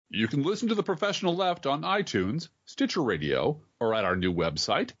You can listen to The Professional Left on iTunes, Stitcher Radio, or at our new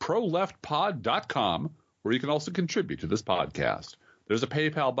website, proleftpod.com, where you can also contribute to this podcast. There's a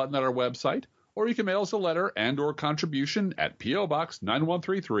PayPal button at our website, or you can mail us a letter and or contribution at P.O. Box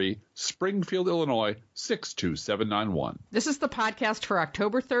 9133, Springfield, Illinois, 62791. This is the podcast for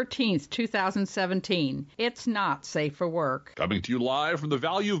October 13th, 2017. It's not safe for work. Coming to you live from the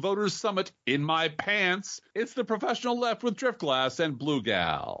Value Voters Summit in my pants, it's The Professional Left with Driftglass and Blue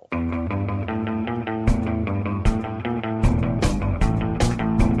Gal.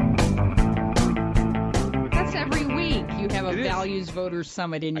 Values Voters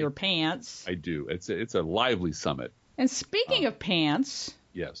Summit in your pants. I do. It's a lively summit. And speaking of pants,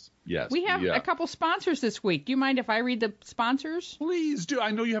 yes, we have a couple sponsors this week. Do you mind if I read the sponsors? Please do.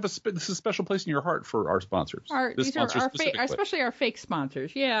 I know you have this is a special place in your heart for our sponsors. These are especially our fake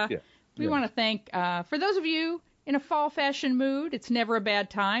sponsors. Yeah. We want to thank for those of you in a fall fashion mood. It's never a bad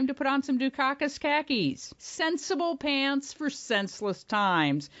time to put on some Dukakis khakis. Sensible pants for senseless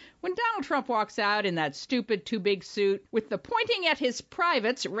times. When Donald Trump walks out in that stupid too-big suit with the pointing at his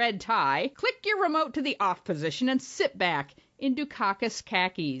privates red tie, click your remote to the off position and sit back in Dukakis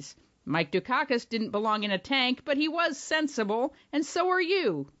khakis. Mike Dukakis didn't belong in a tank, but he was sensible, and so are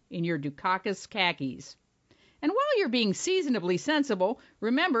you in your Dukakis khakis. And while you're being seasonably sensible,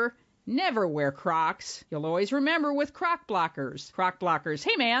 remember, never wear Crocs. You'll always remember with Croc blockers. Croc blockers.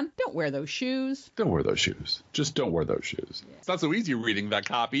 Hey, man, don't wear those shoes. Don't wear those shoes. Just don't wear those shoes. Yeah. It's not so easy reading that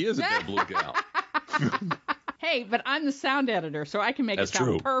copy, is it, there, Blue Gal? Hey, but I'm the sound editor, so I can make it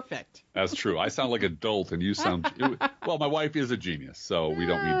sound perfect. That's true. I sound like a dolt, and you sound... Well, my wife is a genius, so we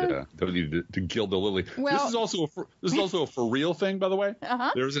don't need to gild the lily. Well, this is also a for real thing, by the way.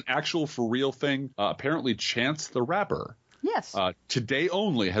 There's an actual for real thing. Apparently, Chance the Rapper. Yes. Today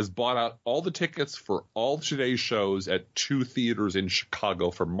only has bought out all the tickets for all today's shows at 2 theaters in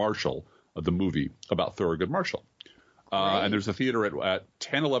Chicago for Marshall, the movie about Thurgood Marshall. And there's a theater at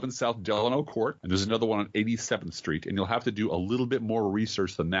 1011 South Delano Court, and there's another one on 87th Street. And you'll have to do a little bit more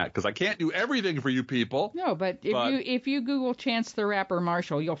research than that, because I can't do everything for you people. No, but if you Google Chance the Rapper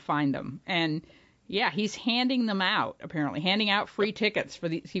Marshall, you'll find them. And yeah, he's handing them out, apparently, handing out free tickets for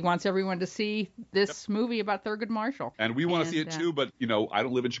these. He wants everyone to see this movie about Thurgood Marshall. And we want to see it too, but, I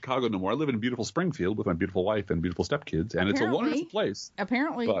don't live in Chicago no more. I live in beautiful Springfield with my beautiful wife and beautiful stepkids, and it's a wonderful place.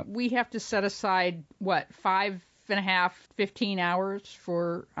 Apparently, we have to set aside, 15 hours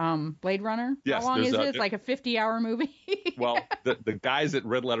for Blade Runner? Yes, how long is it? Like a 50-hour movie? Well, the guys at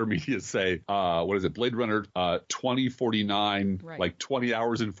Red Letter Media say, what is it, Blade Runner 2049, like 20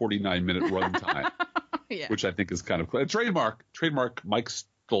 hours and 49-minute runtime, which I think is kind of cool. Trademark Mike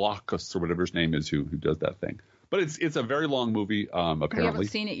Stolakis, or whatever his name is, who does that thing. But it's a very long movie, apparently. We haven't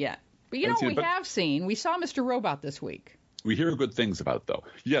seen it yet. But you know what we have seen? We saw Mr. Robot this week. We hear good things about it, though.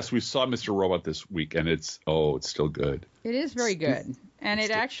 Yes, we saw Mr. Robot this week, and it's still good. It is very good. And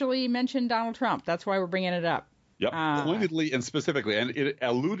it actually mentioned Donald Trump. That's why we're bringing it up. Yep, pointedly and specifically. And it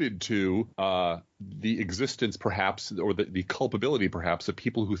alluded to the existence, perhaps, or the culpability, perhaps, of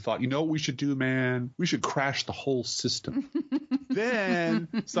people who thought, what we should do, man? We should crash the whole system. Then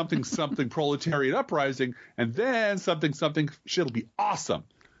something proletariat uprising, and then something shit'll be awesome.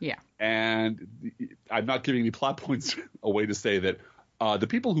 Yeah. And I'm not giving any plot points away to say that the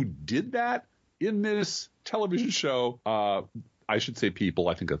people who did that in this television show, I should say people,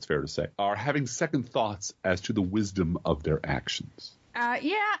 I think that's fair to say, are having second thoughts as to the wisdom of their actions.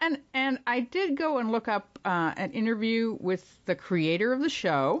 And I did go and look up an interview with the creator of the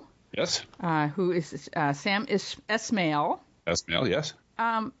show. Yes. Who is Sam Esmail. Esmail, yes.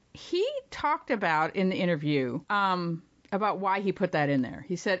 He talked about in the interview about why he put that in there.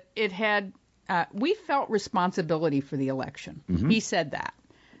 He said it had, we felt responsibility for the election. Mm-hmm. He said that.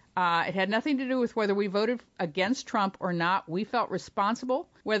 It had nothing to do with whether we voted against Trump or not. We felt responsible,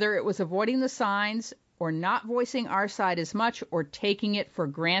 whether it was avoiding the signs or not voicing our side as much or taking it for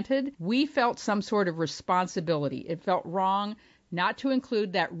granted. We felt some sort of responsibility. It felt wrong not to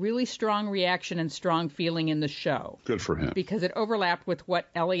include that really strong reaction and strong feeling in the show. Good for him. Because it overlapped with what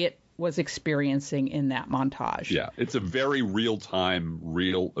Elliot was experiencing in that montage. Yeah, it's a very real-time,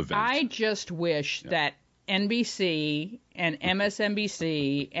 real event. I just wish that NBC and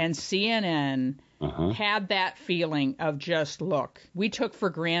MSNBC and CNN had that feeling of just, look, we took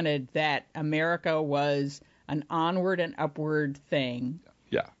for granted that America was an onward and upward thing.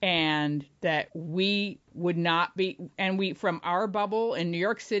 Yeah. And that we would not be, and we, from our bubble in New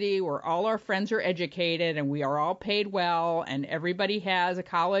York City, where all our friends are educated and we are all paid well and everybody has a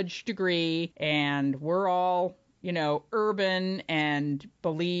college degree and we're all, urban and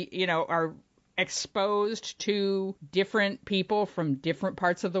believe, exposed to different people from different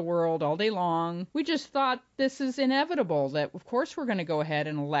parts of the world all day long. We just thought this is inevitable, that of course we're going to go ahead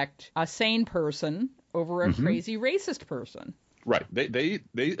and elect a sane person over a crazy racist person. Right. They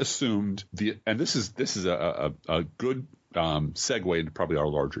assumed and this is a good segue into probably our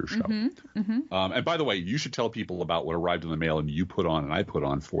larger show. And by the way, you should tell people about what arrived in the mail and you put on and I put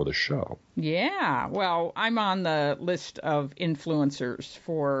on for the show. Yeah. Well, I'm on the list of influencers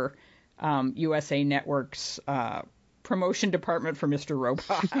for USA Network's promotion department for Mr.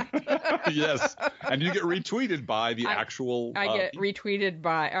 Robot. Yes. And you get retweeted by the actual... I get retweeted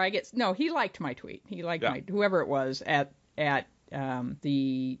by... he liked my tweet. He liked whoever it was at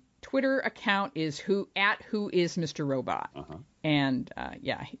the Twitter account is who is Mr. Robot. And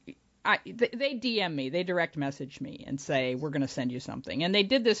they DM me, they direct message me and say, we're going to send you something. And they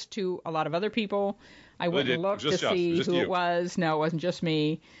did this to a lot of other people. I went and looked to see who it was. No, it wasn't just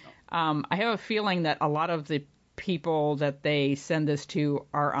me. No. I have a feeling that a lot of the people that they send this to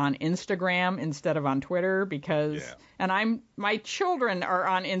are on Instagram instead of on Twitter and my children are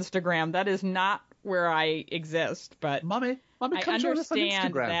on Instagram. That is not where I exist, but Mommy, I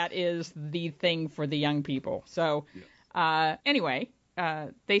understand that is the thing for the young people. So anyway,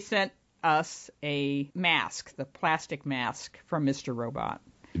 they sent us a mask, the plastic mask from Mr. Robot.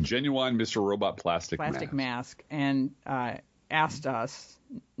 Genuine Mr. Robot plastic mask. And asked us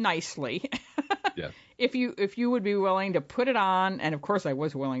nicely if you would be willing to put it on, and of course I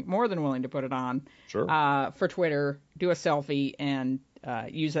was more than willing to put it on for Twitter, do a selfie and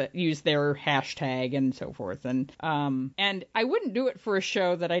use their hashtag and so forth, and I wouldn't do it for a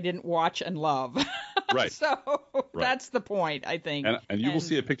show that I didn't watch and love. Right. So that's the point, I think. And you will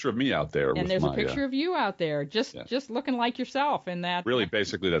see a picture of me out there. And there's a picture of you out there, just looking like yourself in that. Really,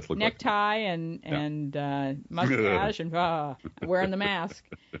 basically, that's looking necktie and mustache and wearing the mask.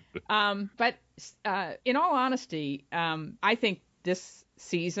 But in all honesty, I think this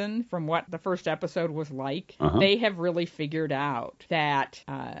season, from what the first episode was like, they have really figured out that,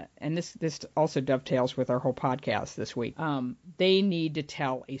 and this also dovetails with our whole podcast this week, they need to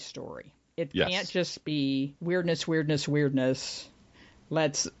tell a story. It can't just be weirdness.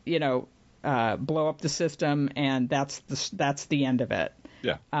 Let's, blow up the system and that's the end of it.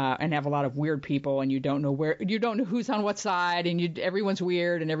 Yeah. And have a lot of weird people and you don't know who's on what side and everyone's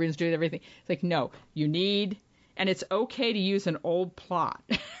weird and everyone's doing everything. It's like, no, and it's okay to use an old plot,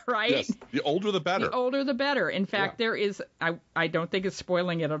 right? Yes. The older the better. The older the better. In fact, there is, I don't think it's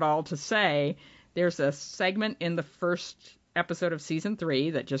spoiling it at all to say, there's a segment in the first episode of season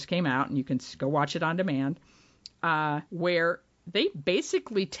 3 that just came out, and you can go watch it on demand, where they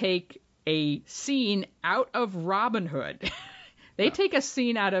basically take a scene out of Robin Hood. They take a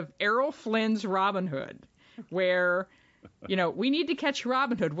scene out of Errol Flynn's Robin Hood, where... we need to catch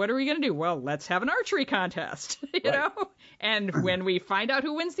Robin Hood. What are we going to do? Well, let's have an archery contest, you know? And when we find out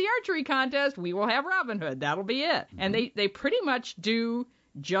who wins the archery contest, we will have Robin Hood. That'll be it. And they pretty much do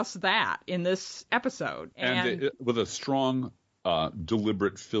just that in this episode. And with a strong,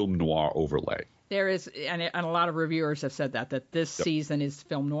 deliberate film noir overlay. There is, and a lot of reviewers have said that this season is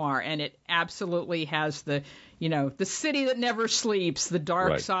film noir, and it absolutely has the city that never sleeps, the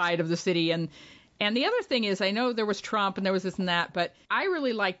dark side of the city. And the other thing is, I know there was Trump and there was this and that, but I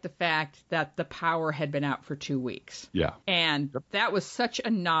really liked the fact that the power had been out for 2 weeks. Yeah. And that was such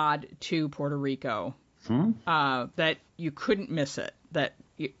a nod to Puerto Rico that you couldn't miss it. That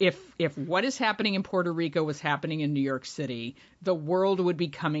if what is happening in Puerto Rico was happening in New York City, the world would be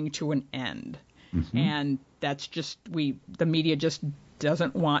coming to an end. And that's just, the media just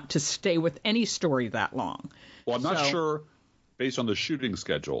doesn't want to stay with any story that long. Well, I'm not sure, based on the shooting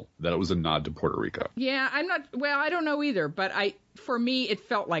schedule, that it was a nod to Puerto Rico. Yeah, I don't know either, but for me, it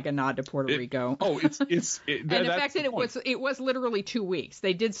felt like a nod to Puerto Rico. Oh, and the fact that it was literally 2 weeks.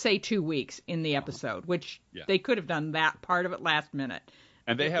 They did say 2 weeks in the episode, which they could have done that part of it last minute.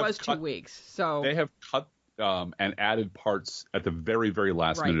 And it was 2 weeks. So they have cut and added parts at the very, very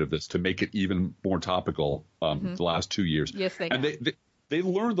last minute of this to make it even more topical the last 2 years. Yes, they have. And they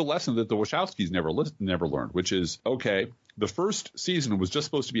learned the lesson that the Wachowskis never learned, which is, okay, the first season was just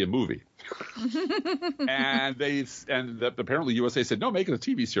supposed to be a movie. and apparently USA said, no, make it a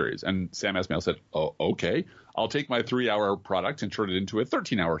TV series. And Sam Esmail said, oh, okay, I'll take my 3-hour product and turn it into a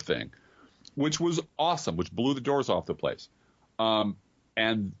 13-hour thing, which was awesome, which blew the doors off the place.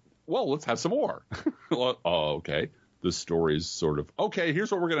 Well, let's have some more. Well, okay. The story's sort of, okay,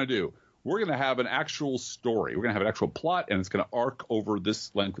 here's what we're going to do. We're going to have an actual story. We're going to have an actual plot, and it's going to arc over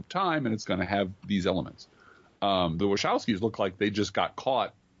this length of time, and it's going to have these elements. The Wachowskis look like they just got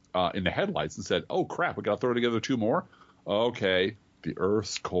caught in the headlights and said, oh, crap, we got to throw together 2 more? Okay, the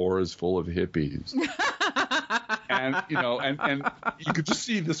Earth's core is full of hippies. And you could just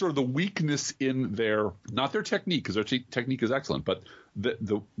see the sort of the weakness in not their technique, because their technique is excellent, but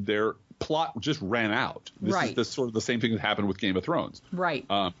their plot just ran out. This is sort of the same thing that happened with Game of Thrones. Right.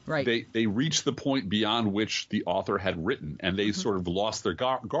 They reached the point beyond which the author had written, and they sort of lost their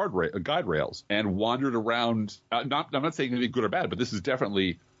guide rails and wandered around. I'm not saying anything good or bad, but this is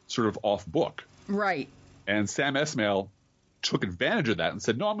definitely sort of off book. Right. And Sam Esmail took advantage of that and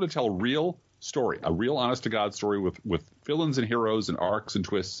said, no, I'm going to tell a real story, a real honest-to-God story with villains and heroes and arcs and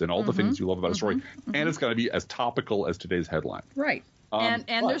twists and all the things you love about a story, and it's going to be as topical as today's headline. Right. And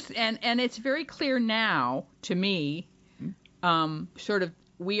it's very clear now to me, sort of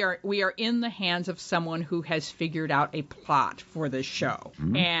we are in the hands of someone who has figured out a plot for this show,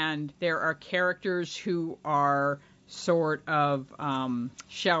 and there are characters who are sort of,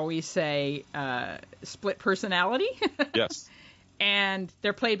 shall we say, split personality. Yes. And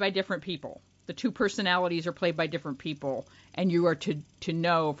they're played by different people. The two personalities are played by different people, and you are to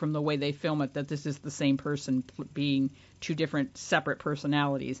know from the way they film it that this is the same person being two different separate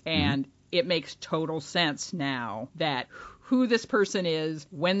personalities. And it makes total sense now that who this person is,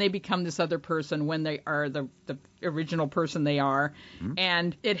 when they become this other person, when they are the original person they are,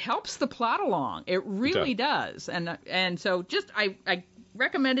 and it helps the plot along. It really does. And so I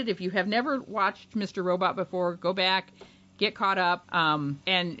recommend it. If you have never watched Mr. Robot before, go back. Get caught up,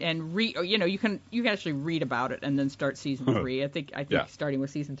 and read. You can actually read about it and then start season 3. I think starting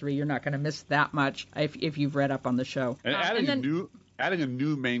with season 3, you're not going to miss that much if you've read up on the show. And adding a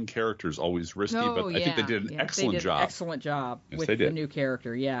new main character is always risky, but I think they did an excellent job. Excellent job with the new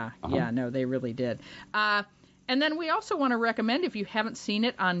character. Yeah, no, they really did. And then we also want to recommend, if you haven't seen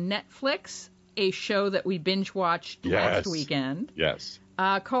it on Netflix, a show that we binge watched last weekend. Yes.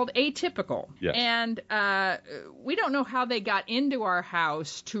 Called Atypical. Yes. And we don't know how they got into our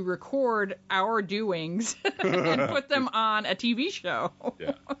house to record our doings and put them on a TV show.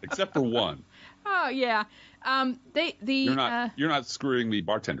 Yeah, except for one. Oh, yeah. You're not screwing the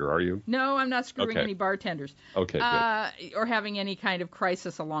bartender, are you? No, I'm not screwing any bartenders. Okay, good. Or having any kind of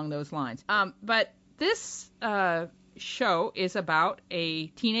crisis along those lines. But this show is about a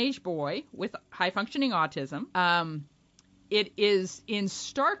teenage boy with high-functioning autism. It is in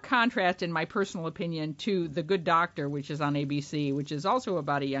stark contrast, in my personal opinion, to The Good Doctor, which is on ABC, which is also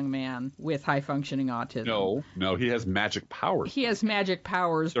about a young man with high-functioning autism. No, he has magic powers. He has magic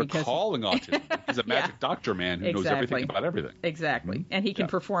powers. They're calling autism. He's a magic doctor man who knows everything about everything. Exactly. Mm-hmm. And he can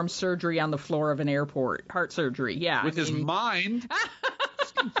perform surgery on the floor of an airport, heart surgery. Yeah. With his mind.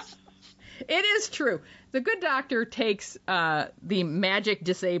 It is true. The Good Doctor takes the magic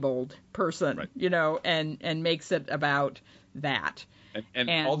disabled person, and makes it about that.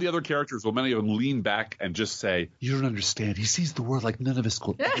 And all the other characters, well, many of them lean back and just say, "You don't understand. He sees the world like none of us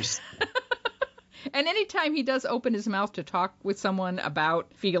could understand." And anytime he does open his mouth to talk with someone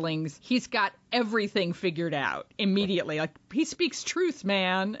about feelings, he's got everything figured out immediately. Like, he speaks truth,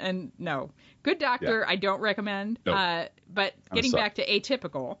 man. And no, Good Doctor, I don't recommend. No. But getting back to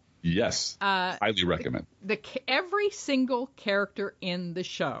Atypical. Yes, highly recommend. Every single character in the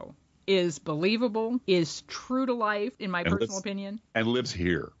show is believable, is true to life, in my personal opinion. And lives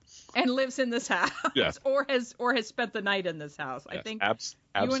here. And lives in this house. Yes. Or has spent the night in this house. Yes, I think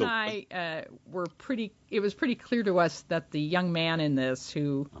you and I it was pretty clear to us that the young man in this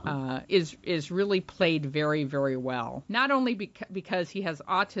who is really played very, very well. Not only because he has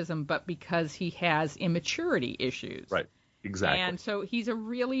autism, but because he has immaturity issues. Right. Exactly. And so he's a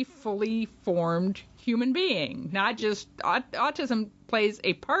really fully formed human being. Not just autism plays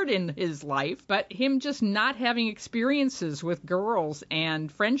a part in his life, but him just not having experiences with girls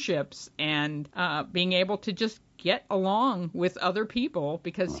and friendships and being able to just get along with other people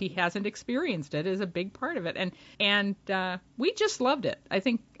because he hasn't experienced it is a big part of it. And we just loved it. I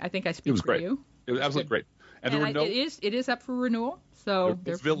think I speak for you. It was absolutely great. And it is up for renewal. So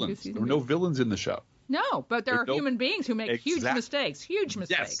there's villains. There were no villains in the show. No, but there are human beings who make huge mistakes. Huge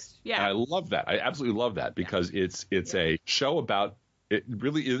mistakes. Yes. Yeah. I love that. I absolutely love that because it's a show about it.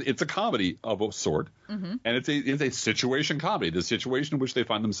 Really is. It's a comedy of a sort, and it's a situation comedy. The situation in which they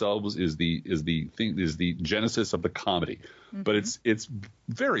find themselves is the genesis of the comedy. But it's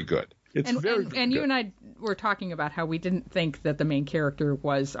very good. It's very good. And you and I were talking about how we didn't think that the main character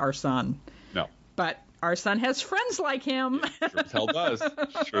was our son. No. But our son has friends like him. Sure as hell does.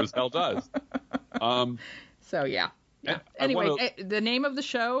 Sure as hell does. So, yeah. Anyway, the name of the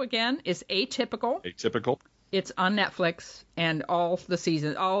show, again, is Atypical. Atypical. It's on Netflix, and all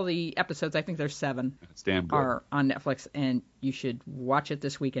the episodes, I think there's 7, it's damn good. are on Netflix, and you should watch it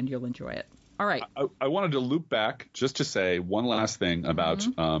this weekend. You'll enjoy it. All right. I wanted to loop back just to say one last thing about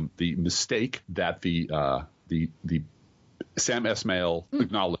the mistake that the Sam Esmail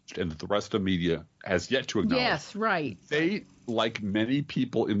acknowledged and that the rest of the media has yet to acknowledge. Yes, right. They, like many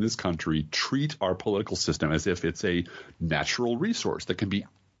people in this country, treat our political system as if it's a natural resource that can be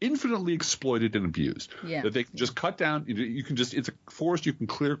infinitely exploited and abused. Yeah. That they can just cut down. You can just, it's a forest you can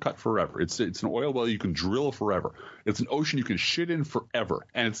clear cut forever. It's an oil well you can drill forever. It's an ocean you can shit in forever.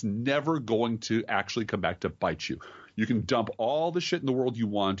 And it's never going to actually come back to bite you. You can dump all the shit in the world you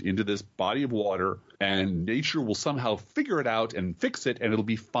want into this body of water, and nature will somehow figure it out and fix it, and it'll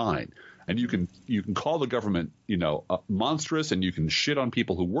be fine. And you can call the government, monstrous, and you can shit on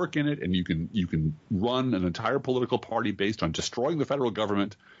people who work in it, and you can run an entire political party based on destroying the federal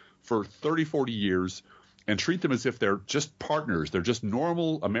government for 30, 40 years and treat them as if they're just partners. They're just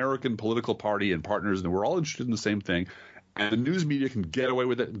normal American political party and partners, and we're all interested in the same thing. And the news media can get away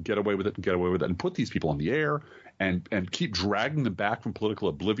with it and get away with it and get away with it and put these people on the air and keep dragging them back from political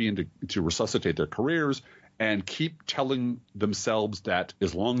oblivion to resuscitate their careers and keep telling themselves that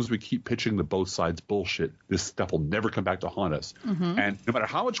as long as we keep pitching the both sides bullshit, this stuff will never come back to haunt us. Mm-hmm. And no matter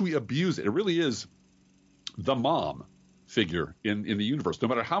how much we abuse it, it really is the mom figure in the universe. No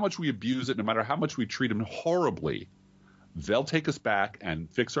matter how much we abuse it, no matter how much we treat them horribly, they'll take us back and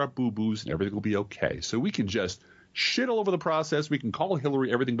fix our boo-boos and everything will be okay. So we can just shit all over the process. We can call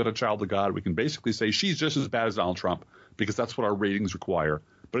Hillary everything but a child of God. We can basically say she's just as bad as Donald Trump because that's what our ratings require.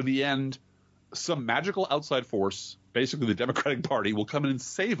 But in the end, some magical outside force, basically the Democratic Party, will come in and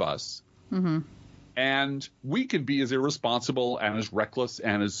save us. Mm-hmm. And we can be as irresponsible and as reckless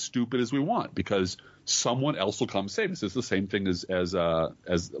and as stupid as we want because someone else will come save us. It's the same thing as what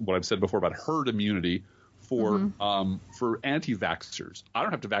I've said before about herd immunity for anti-vaxxers. I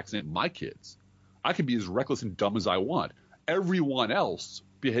don't have to vaccinate my kids. I can be as reckless and dumb as I want. Everyone else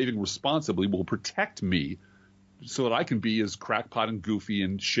behaving responsibly will protect me so that I can be as crackpot and goofy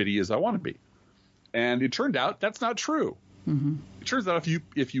and shitty as I want to be. And it turned out that's not true. Mm-hmm. It turns out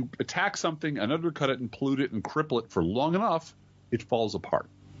if you attack something and undercut it and pollute it and cripple it for long enough, it falls apart.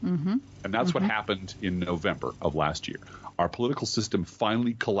 Mm-hmm. And that's what happened in November of last year. Our political system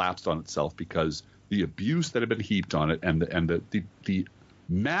finally collapsed on itself because the abuse that had been heaped on it and the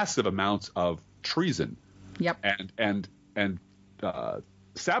massive amounts of treason and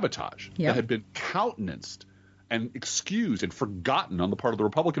sabotage that had been countenanced and excused and forgotten on the part of the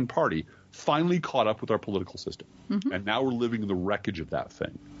Republican Party finally caught up with our political system. Mm-hmm. And now we're living in the wreckage of that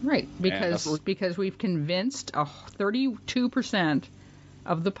thing. Right, because we've convinced 32%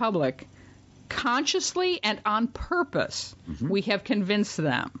 of the public consciously and on purpose. Mm-hmm. We have convinced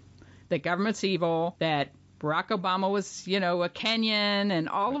them that government's evil, that Barack Obama was, a Kenyan, and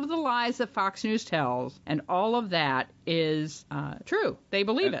all of the lies that Fox News tells, and all of that is true. They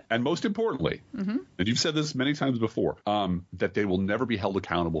believe it. And most importantly, and you've said this many times before, that they will never be held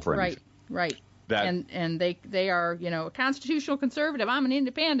accountable for anything. Right. And they are, a constitutional conservative. I'm an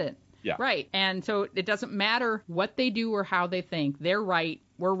independent. Yeah. Right. And so it doesn't matter what they do or how they think. They're right.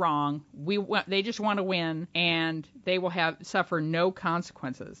 We're wrong. They just want to win, and they will suffer no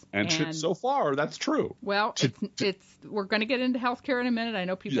consequences. And so far, that's true. Well, we're going to get into healthcare in a minute. I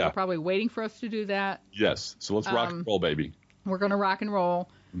know people are probably waiting for us to do that. Yes. So let's rock and roll, baby. We're going to rock and roll.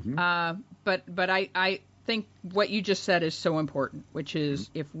 Mm-hmm. But I think what you just said is so important, which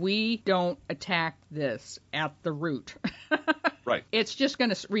is if we don't attack this at the root, right, it's just going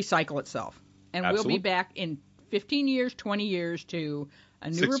to recycle itself. And Absolutely. We'll be back in 15 years, 20 years to a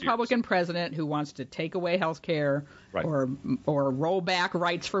new Republican president who wants to take away health care or roll back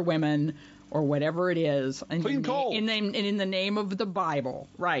rights for women or whatever it is in the name of the Bible.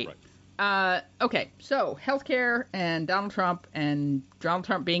 Right. Okay, so health care and Donald Trump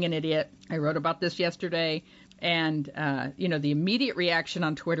being an idiot. I wrote about this yesterday. And, the immediate reaction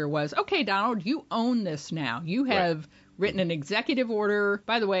on Twitter was, okay, Donald, you own this now. You have written an executive order.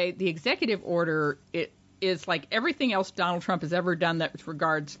 By the way, the executive order, it is like everything else Donald Trump has ever done that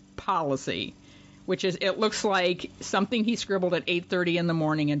regards policy, which is it looks like something he scribbled at 8:30 in the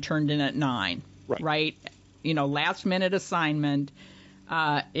morning and turned in at 9, right? Last minute assignment.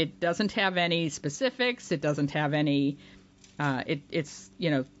 It doesn't have any specifics. It doesn't have any,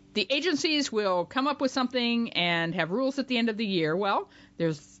 the agencies will come up with something and have rules at the end of the year. Well,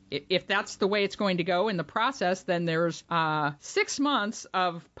 if that's the way it's going to go in the process, then there's 6 months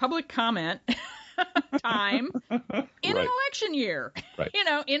of public comment time in an election year,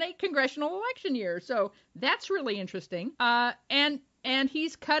 in a congressional election year. So that's really interesting. And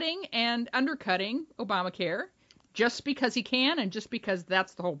he's cutting and undercutting Obamacare. just because he can and just because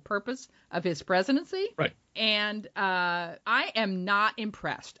that's the whole purpose of his presidency. Right. And I am not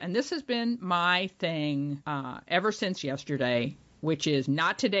impressed. And this has been my thing ever since yesterday, which is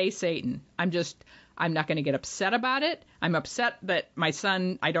not today, Satan. I'm not going to get upset about it. I'm upset that my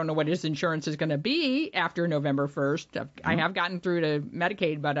son, I don't know what his insurance is going to be after November 1st. I have gotten through to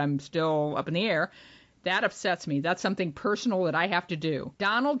Medicaid, but I'm still up in the air. That upsets me. That's something personal that I have to do.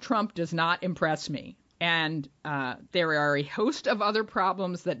 Donald Trump does not impress me. And there are a host of other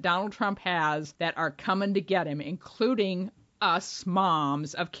problems that Donald Trump has that are coming to get him, including us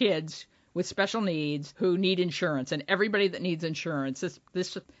moms of kids with special needs who need insurance, and everybody that needs insurance.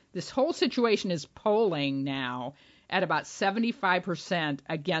 This whole situation is polling now at about 75%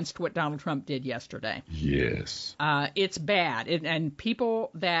 against what Donald Trump did yesterday. Yes. It's bad. And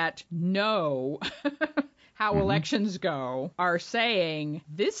people that know how elections go are saying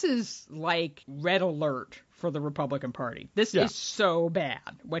this is like red alert for the Republican Party. This is so bad,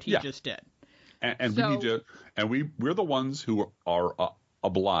 what he just did. And we need to, and we're the ones who are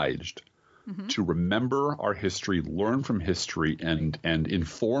obliged to remember our history, learn from history, and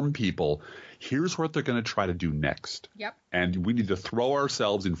inform people. Here's what they're going to try to do next. Yep. And we need to throw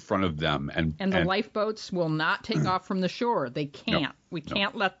ourselves in front of them. And the lifeboats will not take off from the shore. They can't. No, we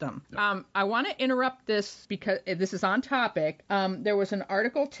can't let them. No. I want to interrupt this because this is on topic. There was an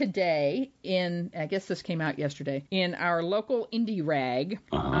article today I guess this came out yesterday, in our local indie rag,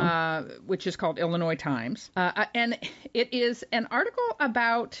 which is called Illinois Times. And it is an article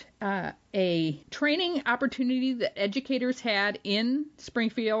about a training opportunity that educators had in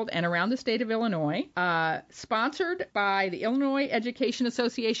Springfield and around the state of Illinois, sponsored by the Illinois Education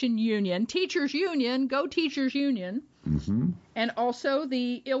Association Union, Teachers Union, go Teachers Union, and also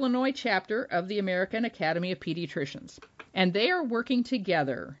the Illinois chapter of the American Academy of Pediatricians. And they are working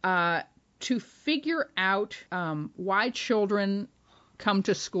together to figure out why children come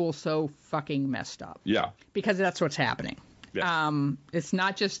to school so fucking messed up. Yeah. Because that's what's happening. Yes. It's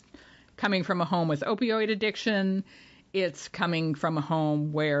not just coming from a home with opioid addiction. It's coming from a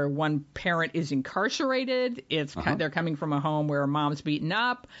home where one parent is incarcerated. They're coming from a home where a mom's beaten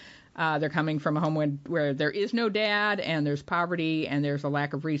up. They're coming from a home where there is no dad, and there's poverty, and there's a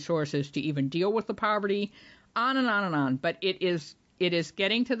lack of resources to even deal with the poverty. On and on and on. But it is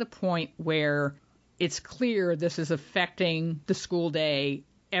getting to the point where it's clear this is affecting the school day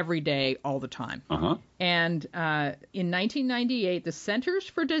every day, all the time. And in 1998, the Centers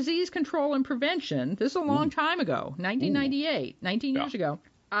for Disease Control and Prevention, this is a long time ago, 1998, 19 years ago,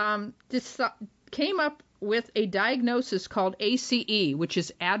 came up with a diagnosis called ACE, which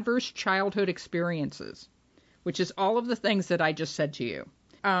is Adverse Childhood Experiences, which is all of the things that I just said to you.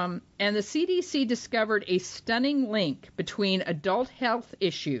 And the CDC discovered a stunning link between adult health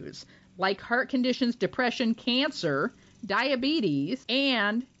issues like heart conditions, depression, cancer, diabetes,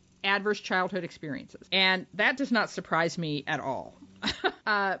 and adverse childhood experiences. And that does not surprise me at all.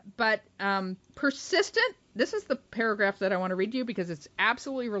 But persistent, this is the paragraph that I want to read to you because it's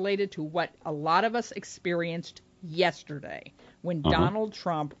absolutely related to what a lot of us experienced yesterday when Donald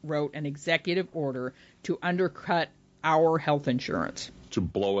Trump wrote an executive order to undercut our health insurance. To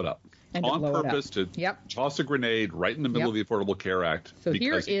blow it up. And on purpose to toss a grenade right in the middle of the Affordable Care Act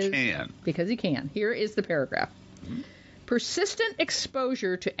because he can. Because he can. Here is the paragraph. Persistent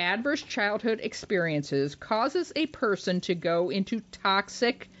exposure to adverse childhood experiences causes a person to go into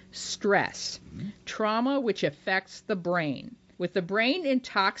toxic stress, trauma which affects the brain. With the brain in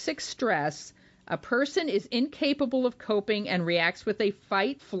toxic stress, a person is incapable of coping and reacts with a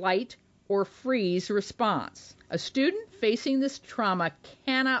fight, flight, or freeze response. A student facing this trauma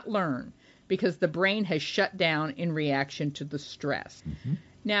cannot learn because the brain has shut down in reaction to the stress.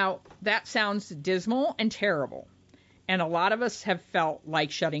 Now, that sounds dismal and terrible. And a lot of us have felt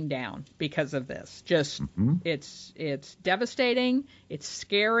like shutting down because of this. Just it's devastating, it's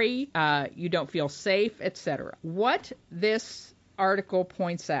scary, you don't feel safe, etc. What this article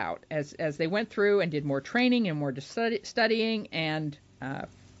points out, as they went through and did more training and more studying, and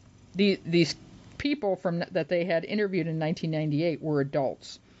these people that they had interviewed in 1998 were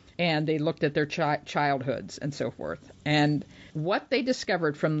adults, and they looked at their childhoods and so forth. And what they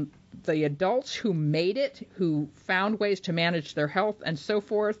discovered from the adults who made it, who found ways to manage their health and so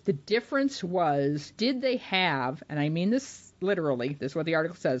forth, the difference was, did they have, and I mean this literally, this is what the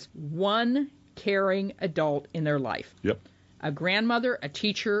article says, one caring adult in their life. A grandmother, a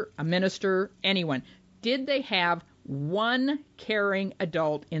teacher, a minister, anyone. Did they have one caring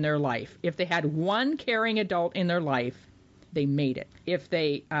adult in their life? If they had one caring adult in their life, they made it. If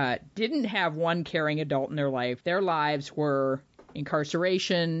they didn't have one caring adult in their life, their lives were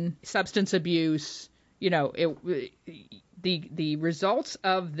incarceration, substance abuse, the results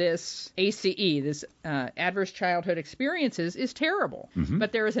of this ACE, this adverse childhood experiences, is terrible. Mm-hmm.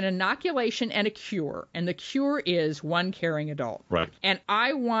 But there is an inoculation and a cure, and the cure is one caring adult. Right. And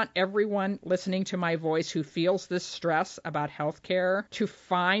I want everyone listening to my voice who feels this stress about health care to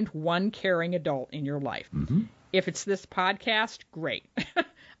find one caring adult in your life. Mm-hmm. If it's this podcast, great.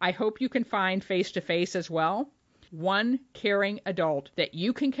 I hope you can find face-to-face as well. One caring adult that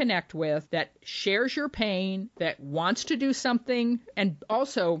you can connect with, that shares your pain, that wants to do something. And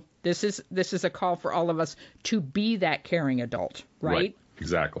also, this is a call for all of us to be that caring adult, right?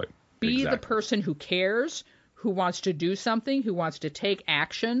 Exactly. Be the person who cares, who wants to do something, who wants to take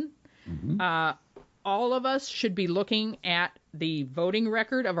action. Mm-hmm. All of us should be looking at the voting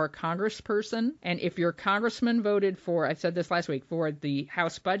record of our congressperson. And if your congressman voted for, I said this last week, for the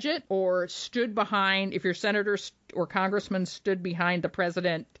House budget, or stood behind, if your senator or congressman stood behind the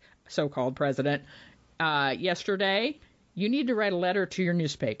president, so-called president, yesterday, you need to write a letter to your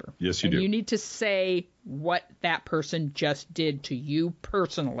newspaper. Yes, you do. You need to say what that person just did to you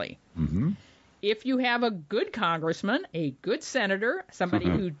personally. Mm-hmm. If you have a good congressman, a good senator, somebody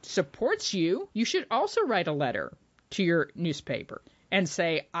who supports you, you should also write a letter to your newspaper and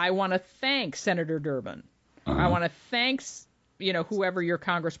say, I want to thank Senator Durbin. I want to thank, whoever your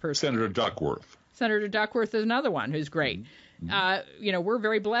congressperson Senator Duckworth. Senator Duckworth is another one who's great. We're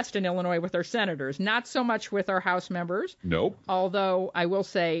very blessed in Illinois with our senators, not so much with our House members. Nope. Although I will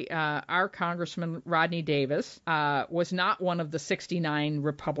say our Congressman Rodney Davis was not one of the 69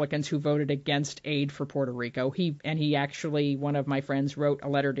 Republicans who voted against aid for Puerto Rico. He actually, one of my friends wrote a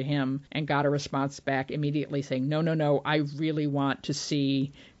letter to him and got a response back immediately saying, no, I really want to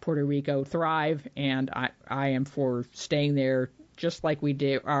see Puerto Rico thrive, and I am for staying there just like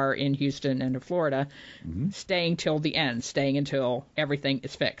we are in Houston and in Florida, staying till the end, staying until everything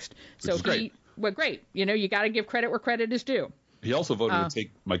is fixed. So great. You got to give credit where credit is due. He also voted to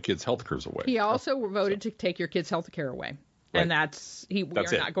take my kids' health care away. He also voted to take your kids' health care away. Right. And we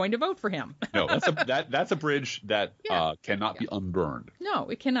are not going to vote for him. No, that's a bridge that cannot be unburned. No,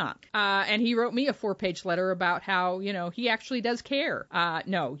 it cannot. And he wrote me a 4-page letter about how, he actually does care.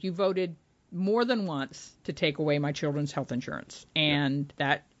 No, you voted more than once to take away my children's health insurance, and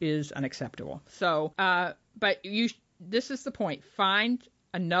that is unacceptable. So, this is the point. Find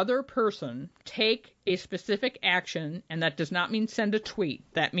another person, take a specific action, and that does not mean send a tweet.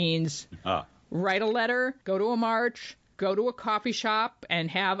 That means write a letter, go to a march, go to a coffee shop,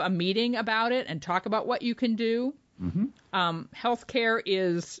 and have a meeting about it and talk about what you can do. Mm-hmm. Healthcare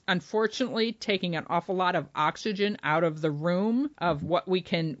is unfortunately taking an awful lot of oxygen out of the room of what we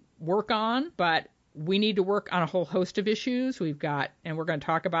can work on, but we need to work on a whole host of issues. We're going to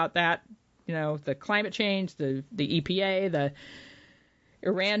talk about that, the climate change, the EPA, the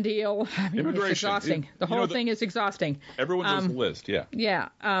Iran deal. It's exhausting. The whole thing is exhausting. Everyone knows the list, yeah. Yeah,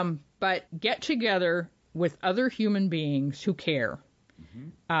 but get together with other human beings who care.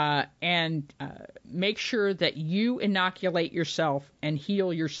 And make sure that you inoculate yourself and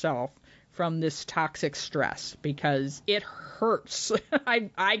heal yourself from this toxic stress, because it hurts.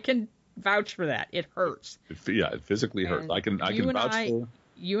 I can vouch for that. It hurts. It physically hurts. I can vouch for.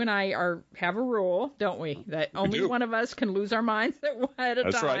 You and I have a rule, don't we? That only one of us can lose our minds at a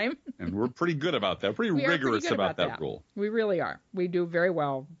time. That's right. And we're pretty good about that. Pretty rigorous about that rule. We really are. We do very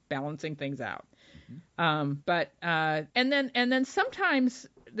well balancing things out. And then sometimes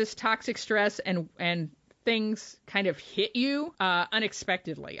this toxic stress and things kind of hit you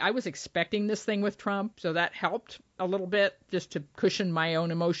unexpectedly. I was expecting this thing with Trump, so that helped a little bit just to cushion my own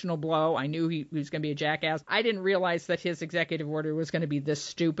emotional blow. I knew he was going to be a jackass. I didn't realize that his executive order was going to be this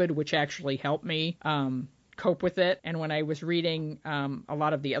stupid, which actually helped me cope with it. And when I was reading a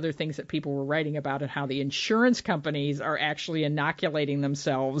lot of the other things that people were writing about and how the insurance companies are actually inoculating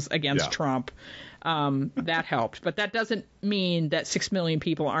themselves against Trump, that helped. But that doesn't mean that 6 million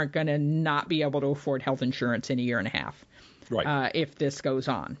people aren't going to not be able to afford health insurance in a year and a half if this goes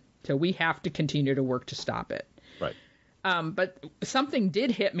on. So we have to continue to work to stop it. Right. But something did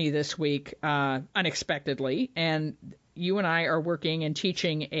hit me this week unexpectedly, and you and I are working and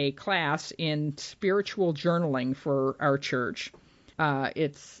teaching a class in spiritual journaling for our church.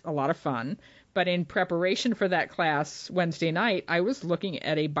 It's a lot of fun. But in preparation for that class Wednesday night, I was looking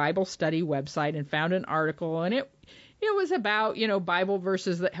at a Bible study website and found an article, and it was about, Bible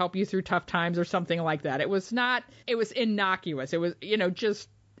verses that help you through tough times or something like that. It was innocuous. It was, just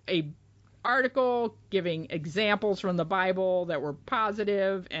a article giving examples from the Bible that were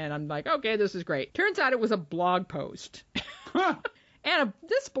positive, and I'm like, okay, this is great. Turns out it was a blog post. And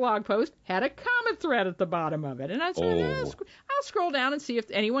this blog post had a comment thread at the bottom of it. And I said, I'll scroll down and see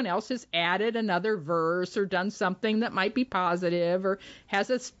if anyone else has added another verse or done something that might be positive or has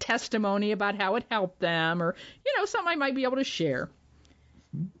a testimony about how it helped them or, something I might be able to share.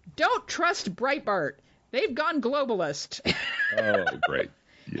 Don't trust Breitbart. They've gone globalist. Oh, great.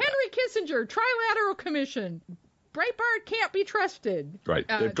 Yeah. Henry Kissinger, Trilateral Commission. Breitbart can't be trusted. Right.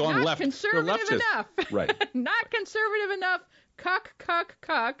 They've gone not left. Conservative enough. Right. Not conservative enough.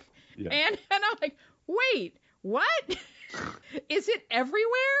 Cuck. Yeah. And I'm like, wait, what? Is it everywhere?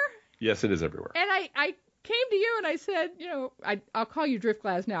 Yes, it is everywhere. And I came to you and I said, I'll call you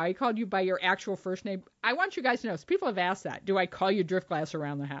Driftglass now. I called you by your actual first name. I want you guys to know, so people have asked that. Do I call you Driftglass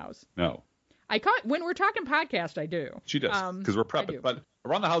around the house? No. When we're talking podcast, I do. She does, because we're prepping. But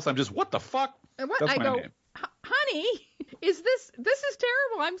around the house, I'm just, what the fuck? What? That's my name. Honey, this is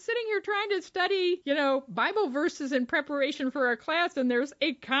terrible. I'm sitting here trying to study, Bible verses in preparation for our class, and there's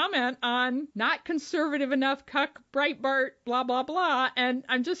a comment on not conservative enough, cuck, Breitbart, blah, blah, blah, and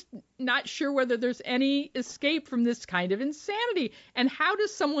I'm just not sure whether there's any escape from this kind of insanity. And how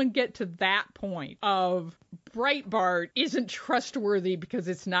does someone get to that point of Breitbart isn't trustworthy because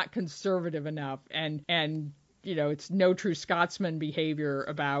it's not conservative enough, and it's no true Scotsman behavior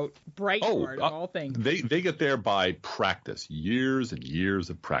about Breitbart of all things. They get there by practice, years and years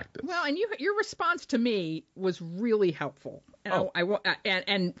of practice. Well, and your response to me was really helpful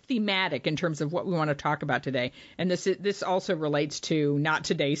and thematic in terms of what we want to talk about today. And this also relates to Not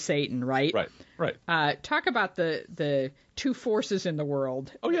Today, Satan, right? Right. Talk about the two forces in the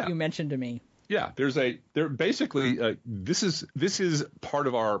world that you mentioned to me. Yeah, this is part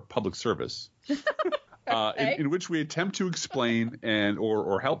of our public service. In which we attempt to explain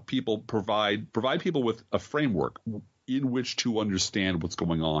or help people provide people with a framework in which to understand what's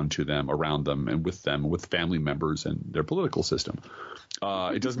going on to them, around them, and with family members and their political system.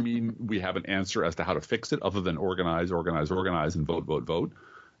 It doesn't mean we have an answer as to how to fix it, other than organize, and vote,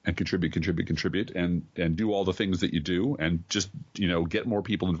 and contribute, and do all the things that you do, and just get more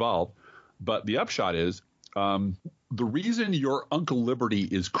people involved. But the upshot is, the reason your Uncle Liberty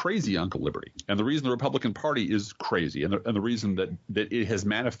is crazy Uncle Liberty, and the reason the Republican Party is crazy, and the reason that it has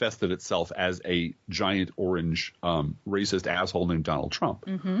manifested itself as a giant orange racist asshole named Donald Trump,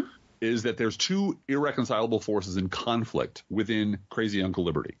 is that there's two irreconcilable forces in conflict within crazy Uncle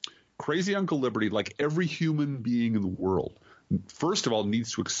Liberty. Crazy Uncle Liberty, like every human being in the world, first of all,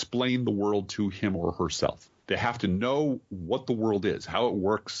 needs to explain the world to him or herself. They have to know what the world is, how it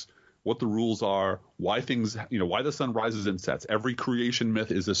works, what the rules are, why things, why the sun rises and sets. Every creation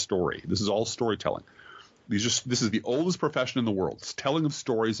myth is a story. This is all storytelling. This is the oldest profession in the world. Telling of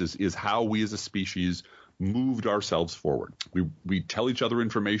stories is how we as a species moved ourselves forward. We tell each other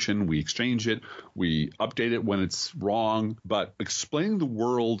information, we exchange it, we update it when it's wrong, but explaining the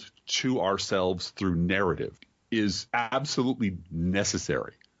world to ourselves through narrative is absolutely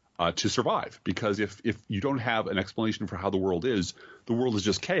necessary to survive, because if you don't have an explanation for how the world is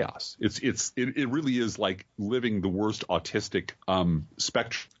just chaos. It really is like living the worst autistic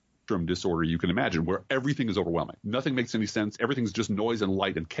spectrum disorder you can imagine, where everything is overwhelming. Nothing makes any sense. Everything's just noise and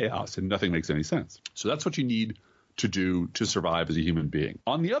light and chaos, and nothing makes any sense. So that's what you need to do to survive as a human being.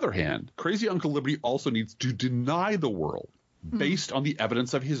 On the other hand, crazy Uncle Liberty also needs to deny the world based on the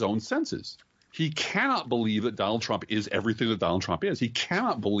evidence of his own senses. He cannot believe that Donald Trump is everything that Donald Trump is. He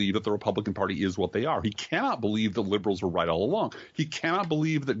cannot believe that the Republican Party is what they are. He cannot believe that liberals were right all along. He cannot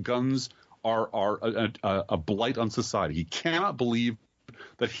believe that guns are a blight on society. He cannot believe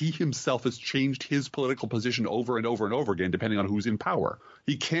that he himself has changed his political position over and over and over again, depending on who's in power.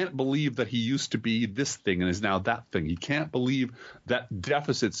 He can't believe that he used to be this thing and is now that thing. He can't believe that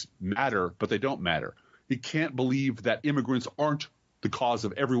deficits matter, but they don't matter. He can't believe that immigrants aren't the cause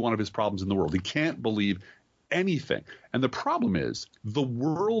of every one of his problems in the world. He can't believe anything. And the problem is the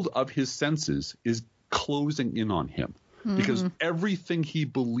world of his senses is closing in on him because everything he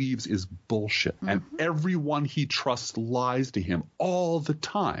believes is bullshit and everyone he trusts lies to him all the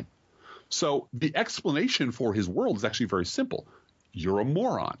time. So the explanation for his world is actually very simple. You're a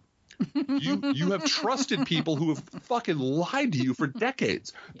moron. You have trusted people who have fucking lied to you for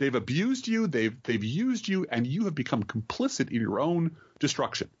decades. They've abused you, they've used you, and you have become complicit in your own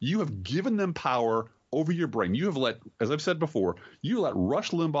destruction. You have given them power over your brain. You have let, as I've said before, you let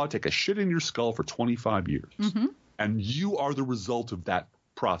Rush Limbaugh take a shit in your skull for 25 years. And you are the result of that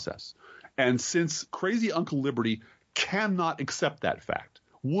process. And since crazy Uncle Liberty cannot accept that fact,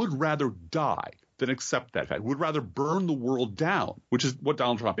 would rather die than accept that fact, would rather burn the world down, which is what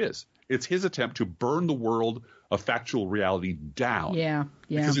Donald Trump is. It's his attempt to burn the world of factual reality down. Yeah.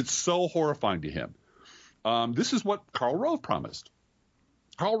 Because it's so horrifying to him. This is what Karl Rove promised.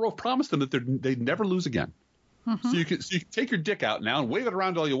 Karl Rove promised them that they'd never lose again. Mm-hmm. So you can take your dick out now and wave it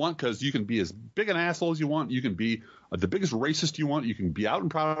around all you want, because you can be as big an asshole as you want. You can be the biggest racist you want. You can be out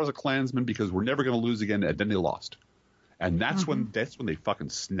and proud as a Klansman, because we're never going to lose again. And then they lost. And that's when they fucking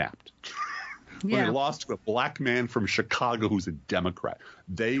snapped. When they lost to a black man from Chicago who's a Democrat.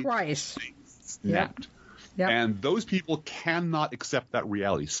 They snapped. Yep. And those people cannot accept that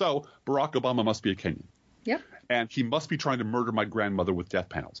reality. So Barack Obama must be a Kenyan. Yep. And he must be trying to murder my grandmother with death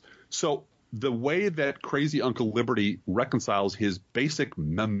panels. So the way that crazy Uncle Liberty reconciles his basic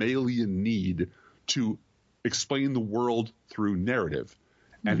mammalian need to explain the world through narrative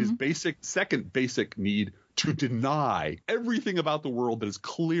and his second basic need to deny everything about the world that is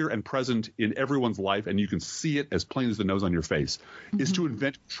clear and present in everyone's life, and you can see it as plain as the nose on your face, is to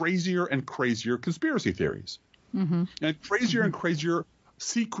invent crazier and crazier conspiracy theories. And crazier and crazier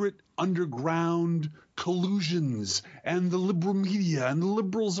secret underground collusions, and the liberal media, and the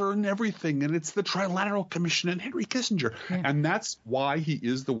liberals are in everything, and it's the Trilateral Commission and Henry Kissinger. And that's why he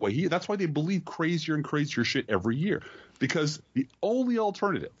is the way he is. That's why they believe crazier and crazier shit every year, because the only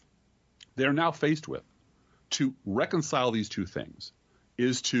alternative they're now faced with to reconcile these two things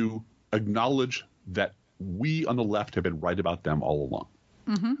is to acknowledge that we on the left have been right about them all along.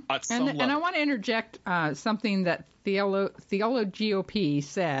 And I want to interject something that Theologopy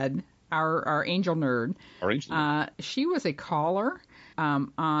said, our angel nerd. She was a caller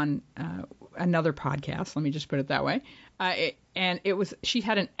on another podcast. Let me just put it that way. She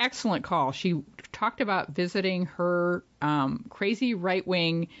had an excellent call. She talked about visiting her crazy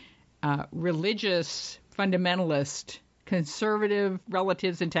right-wing religious fundamentalist conservative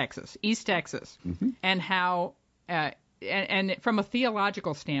relatives in Texas, East Texas, and how and from a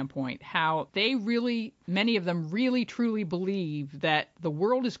theological standpoint, how they really, many of them really truly believe that the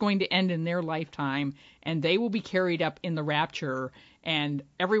world is going to end in their lifetime and they will be carried up in the rapture and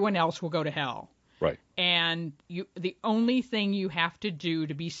everyone else will go to hell. Right. And the only thing you have to do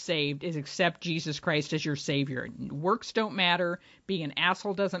to be saved is accept Jesus Christ as your Savior. Works don't matter. Being an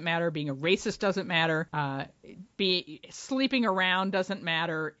asshole doesn't matter. Being a racist doesn't matter. Sleeping around doesn't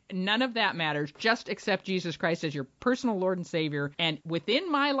matter. None of that matters. Just accept Jesus Christ as your personal Lord and Savior. And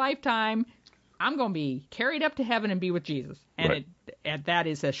within my lifetime, I'm going to be carried up to heaven and be with Jesus. And, and that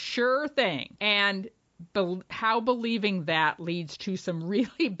is a sure thing. And how believing that leads to some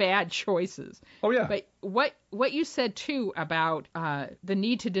really bad choices. Oh, yeah. But what you said, too, about the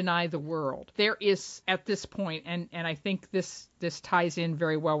need to deny the world, there is, at this point, and I think this ties in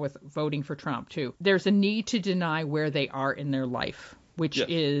very well with voting for Trump, too, there's a need to deny where they are in their life, which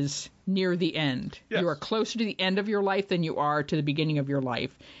is near the end. You are closer to the end of your life than you are to the beginning of your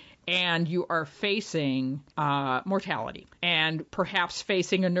life. And you are facing mortality, and perhaps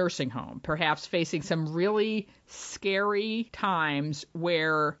facing a nursing home, perhaps facing some really scary times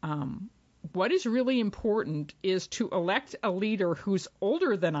where what is really important is to elect a leader who's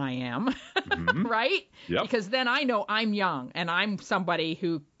older than I am, right? Yep. Because then I know I'm young and I'm somebody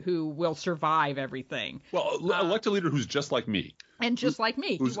who will survive everything. Well, elect a leader who's just like me. And just like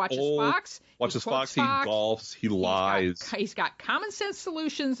me. He watches Fox. He golfs. He lies. He's got common sense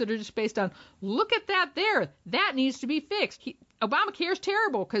solutions that are just based on, look at that there. That needs to be fixed. Obamacare is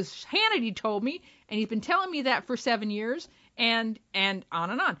terrible because Hannity told me, and he's been telling me that for 7 years, and on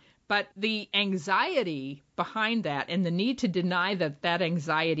and on. But the anxiety behind that and the need to deny that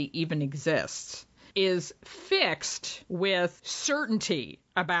anxiety even exists is fixed with certainty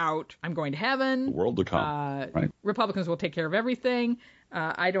about I'm going to heaven. The world to come. Right. Republicans will take care of everything.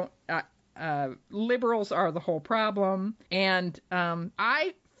 Liberals are the whole problem. And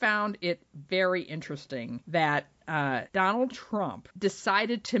I found it very interesting that Donald Trump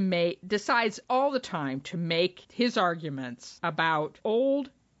decides all the time to make his arguments about old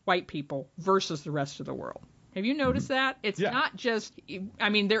white people versus the rest of the world. Have you noticed that? It's not just, I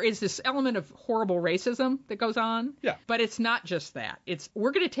mean, there is this element of horrible racism that goes on. Yeah. But it's not just that. It's,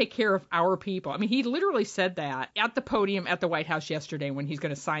 we're going to take care of our people. I mean, he literally said that at the podium at the White House yesterday when he's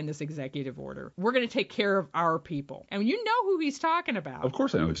going to sign this executive order. We're going to take care of our people. And you know who he's talking about. Of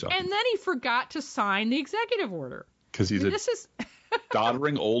course I know who he's talking about. And then he forgot to sign the executive order. Because he's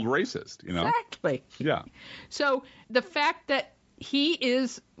doddering old racist, you know? Exactly. Yeah. So the fact that he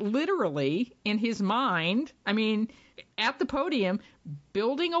is literally, in his mind, I mean, at the podium,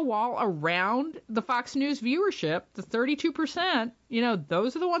 building a wall around the Fox News viewership, the 32%, you know,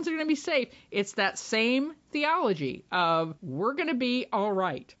 those are the ones that are going to be safe. It's that same theology of we're going to be all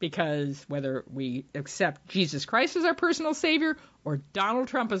right because whether we accept Jesus Christ as our personal savior or Donald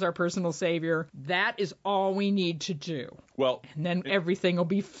Trump as our personal savior, that is all we need to do. Well, and then everything will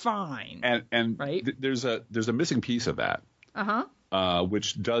be fine. And right? There's a missing piece of that.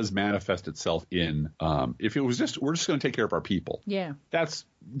 which does manifest itself in if it was just we're just going to take care of our people. Yeah,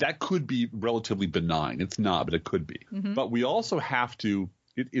 that could be relatively benign. It's not, but it could be. Mm-hmm. But we also have to.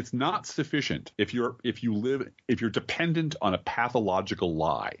 It's not sufficient if you're dependent on a pathological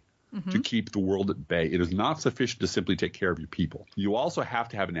lie to keep the world at bay. It is not sufficient to simply take care of your people. You also have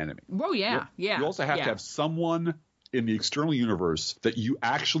to have an enemy. Oh yeah, You also have to have someone in the external universe that you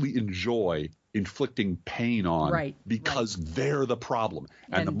actually enjoy inflicting pain on, because they're the problem.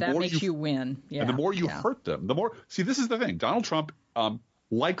 And the that more makes you win. Yeah. And the more you hurt them, the more. See, this is the thing. Donald Trump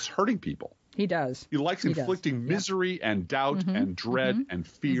likes hurting people. He does. He likes inflicting misery and doubt and dread and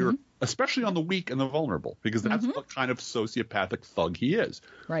fear, especially on the weak and the vulnerable, because that's what kind of sociopathic thug he is.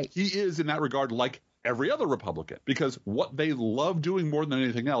 Right. He is, in that regard, like every other Republican, because what they love doing more than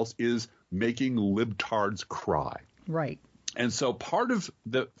anything else is making libtards cry. Right. And so part of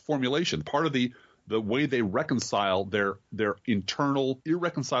the formulation, part of the way they reconcile their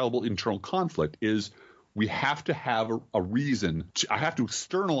irreconcilable internal conflict is we have to have a reason. I have to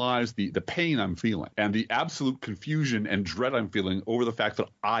externalize the pain I'm feeling and the absolute confusion and dread I'm feeling over the fact that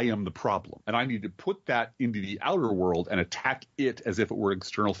I am the problem. And I need to put that into the outer world and attack it as if it were an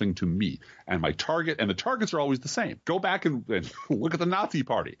external thing to me. And my target, and the targets are always the same. Go back and look at the Nazi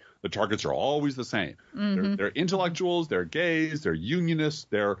Party. The targets are always the same. They're intellectuals, they're gays, they're unionists,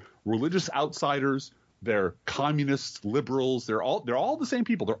 they're religious outsiders, they're communists, liberals. They're all the same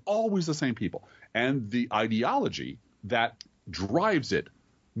people. They're always the same people. And the ideology that drives it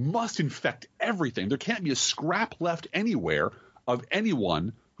must infect everything. There can't be a scrap left anywhere of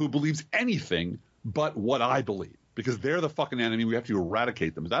anyone who believes anything but what I believe, because they're the fucking enemy. We have to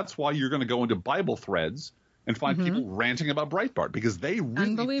eradicate them. That's why you're going to go into Bible threads and find people ranting about Breitbart, because they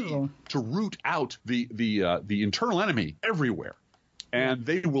really need to root out the internal enemy everywhere. And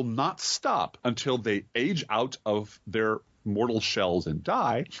they will not stop until they age out of their mortal shells and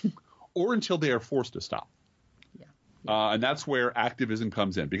die, or until they are forced to stop. And that's where activism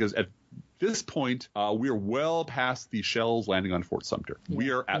comes in, because at this point, we are well past the shells landing on Fort Sumter.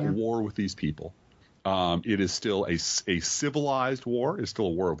 We are at war with these people. It is still a civilized war. It's still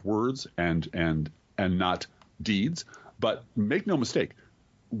a war of words and not deeds. But make no mistake,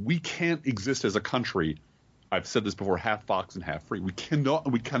 we can't exist as a country. I've said this before, half fox and half free. We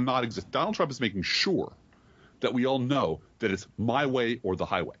cannot exist. Donald Trump is making sure that we all know that it's my way or the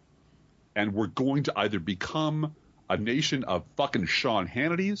highway. And we're going to either become a nation of fucking Sean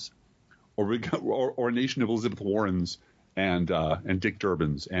Hannity's or a nation of Elizabeth Warrens and Dick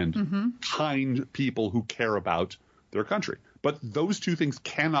Durbins and kind people who care about their country. But those two things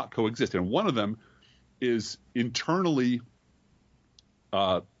cannot coexist. And one of them is internally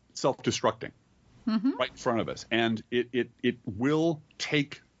self-destructing. Right in front of us. And it will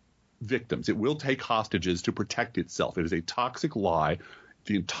take victims. It will take hostages to protect itself. It is a toxic lie.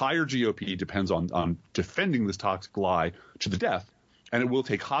 The entire GOP depends on defending this toxic lie to the death. And it will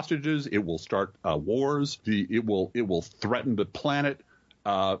take hostages. It will start wars. It will threaten the planet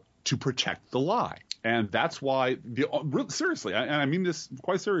to protect the lie. And that's why, seriously, and I mean this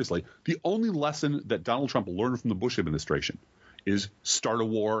quite seriously, the only lesson that Donald Trump learned from the Bush administration is start a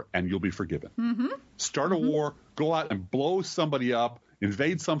war and you'll be forgiven. Start a war, go out and blow somebody up,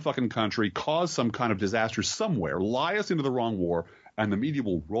 invade some fucking country, cause some kind of disaster somewhere, lie us into the wrong war, and the media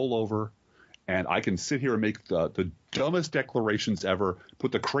will roll over. And I can sit here and make the dumbest declarations ever,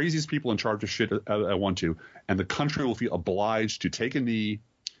 put the craziest people in charge of shit I want to, and the country will feel obliged to take a knee,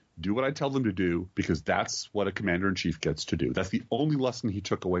 do what I tell them to do, because that's what a commander-in-chief gets to do. That's the only lesson he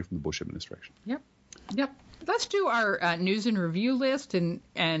took away from the Bush administration. Yep. Let's do our news and review list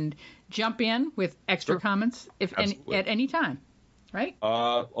and jump in with extra comments at any time, right?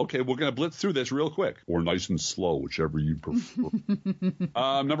 Okay, we're going to blitz through this real quick, or nice and slow, whichever you prefer.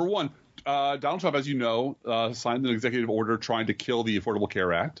 Number one, Donald Trump, as you know, signed an executive order trying to kill the Affordable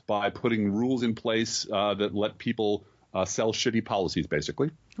Care Act by putting rules in place that let people sell shitty policies,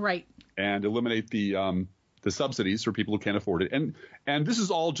 basically. Right. And eliminate the subsidies for people who can't afford it. And this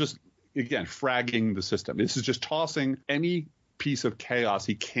is all just, again, fragging the system. This is just tossing any piece of chaos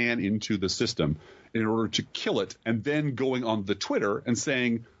he can into the system in order to kill it, and then going on the Twitter and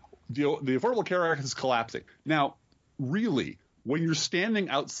saying the Affordable Care Act is collapsing. Now, really, when you're standing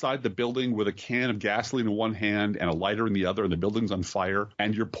outside the building with a can of gasoline in one hand and a lighter in the other, and the building's on fire,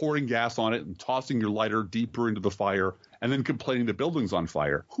 and you're pouring gas on it and tossing your lighter deeper into the fire, and then complaining the building's on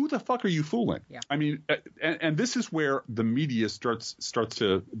fire, who the fuck are you fooling? Yeah. I mean, and this is where the media starts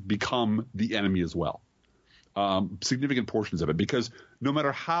to become the enemy as well. Significant portions of it, because no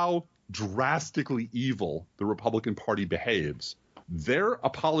matter how drastically evil the Republican Party behaves, they're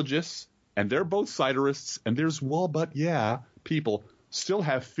apologists and they're both siderists, and there's, well, but yeah, people still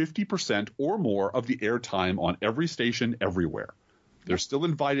have 50% or more of the airtime on every station everywhere. They're still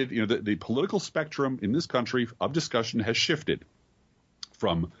invited. The political spectrum in this country of discussion has shifted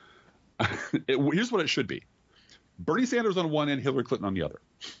from here's what it should be. Bernie Sanders on one end, Hillary Clinton on the other.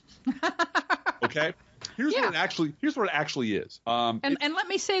 Okay? Here's what it actually is. And let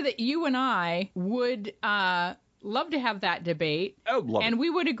me say that you and I would love to have that debate. And we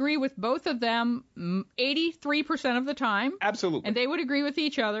would agree with both of them 83% of the time. Absolutely. And they would agree with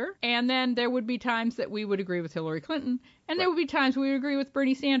each other. And then there would be times that we would agree with Hillary Clinton. And there would be times we would agree with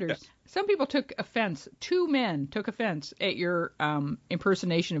Bernie Sanders. Yes. Some people took offense. 2 men took offense at your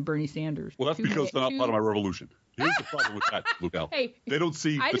impersonation of Bernie Sanders. Well, that's because they're not part of my revolution. Here's the problem with that, Lugal. Hey, they don't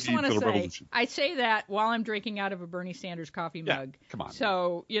see the need for the revolution. I say that while I'm drinking out of a Bernie Sanders coffee mug. Come on.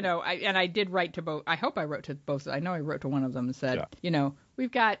 So, I did write to both. I hope I wrote to both. I know I wrote to one of them and said,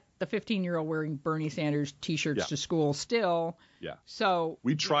 we've got the 15-year-old wearing Bernie Sanders T-shirts to school still. Yeah. So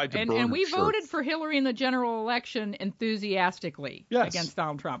we tried to burn and we shirts. Voted for Hillary in the general election enthusiastically against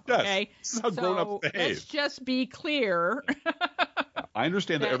Donald Trump. Yes. Okay. This is how grown-ups behave. Let's just be clear. I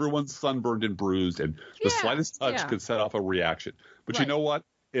understand that everyone's sunburned and bruised, and the slightest touch could set off a reaction. But you know what?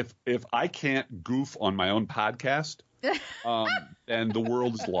 If I can't goof on my own podcast, then the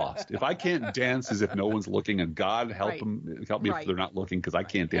world is lost. If I can't dance as if no one's looking, and God help me if they're not looking, because I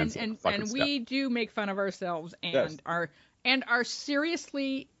can't dance. And we do make fun of ourselves and are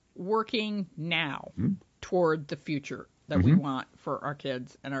seriously working now toward the future that we want for our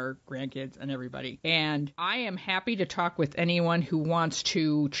kids and our grandkids and everybody. And I am happy to talk with anyone who wants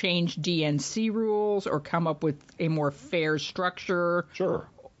to change DNC rules or come up with a more fair structure. Sure.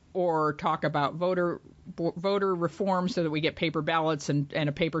 Or talk about voter reform so that we get paper ballots and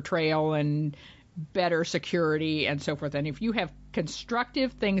a paper trail and better security and so forth. And if you have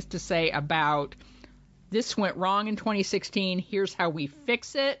constructive things to say about this went wrong in 2016, here's how we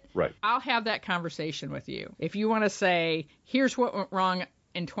fix it, I'll have that conversation with you. If you want to say, here's what went wrong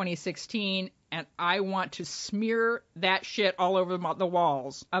in 2016, and I want to smear that shit all over the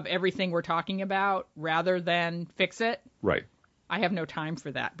walls of everything we're talking about rather than fix it, I have no time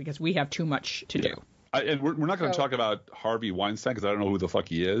for that because we have too much to do. And we're not going to talk about Harvey Weinstein because I don't know who the fuck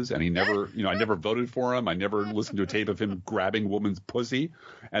he is, and he never, I never voted for him. I never listened to a tape of him grabbing woman's pussy,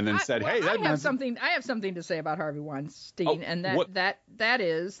 and then said, "Hey, that I have something to say about Harvey Weinstein, and that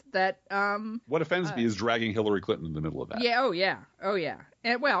is that. What offends me is dragging Hillary Clinton in the middle of that. Yeah. Oh yeah.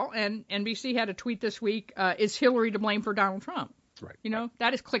 And NBC had a tweet this week: is Hillary to blame for Donald Trump? Right.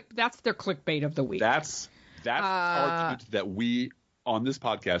 That's their clickbait of the week. That's the argument that we on this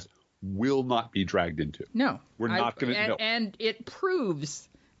podcast will not be dragged into. No. We're not going to. And it proves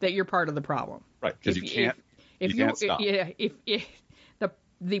that you're part of the problem. Right, because you can't stop. If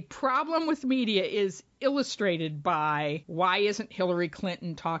the problem with media is illustrated by why isn't Hillary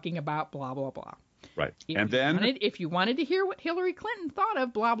Clinton talking about blah, blah, blah. Right. If you wanted to hear what Hillary Clinton thought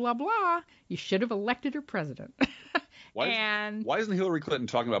of blah, blah, blah, you should have elected her president. Why isn't Hillary Clinton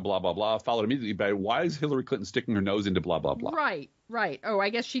talking about blah, blah, blah, followed immediately by why is Hillary Clinton sticking her nose into blah, blah, blah? Right. Oh, I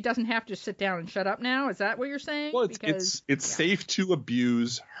guess she doesn't have to sit down and shut up now? Is that what you're saying? Well, it's safe to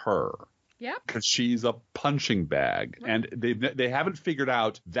abuse her. Yeah. Because she's a punching bag. Right. And they haven't figured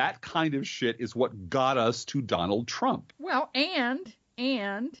out that kind of shit is what got us to Donald Trump. Well, and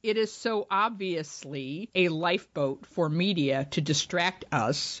it is so obviously a lifeboat for media to distract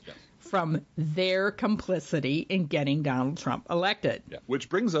us from their complicity in getting Donald Trump elected. Yeah. Which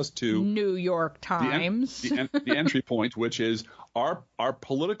brings us to New York Times. The entry point, which is our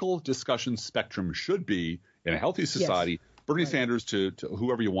political discussion spectrum should be, in a healthy society, Bernie Sanders to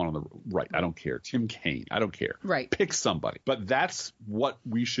whoever you want on the right. I don't care. Tim Kaine. I don't care. Right. Pick somebody. But that's what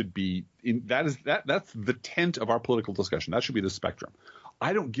we should be in. That's the tent of our political discussion. That should be the spectrum.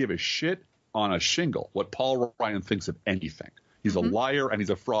 I don't give a shit on a shingle what Paul Ryan thinks of anything. He's a liar and he's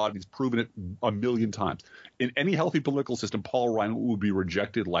a fraud. He's proven it a million times. In any healthy political system, Paul Ryan would be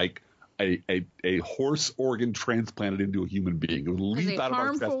rejected like a horse organ transplanted into a human being. It would leap out of our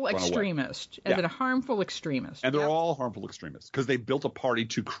chest and run away. As a harmful extremist. And they're all harmful extremists because they built a party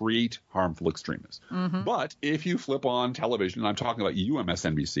to create harmful extremists. But if you flip on television, and I'm talking about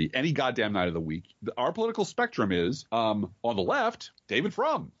MSNBC, any goddamn night of the week, our political spectrum is on the left, David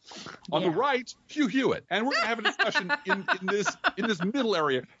Frum. On the right, Hugh Hewitt. And we're going to have a discussion in this middle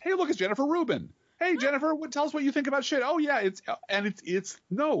area. Hey, look, it's Jennifer Rubin. Hey, Jennifer, tell us what you think about shit. Oh, yeah, it's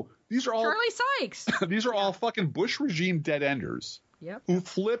no. These are all Charlie Sykes. These are all fucking Bush regime dead enders who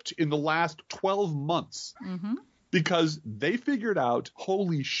flipped in the last 12 months because they figured out,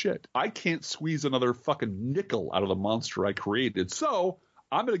 holy shit, I can't squeeze another fucking nickel out of the monster I created. So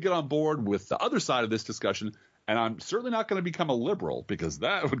I'm going to get on board with the other side of this discussion And I'm certainly not going to become a liberal because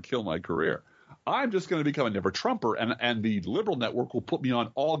that would kill my career. I'm just going to become a never Trumper, and the liberal network will put me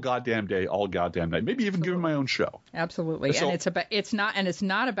on all goddamn day, all goddamn night, maybe even give me my own show. Absolutely. So, and it's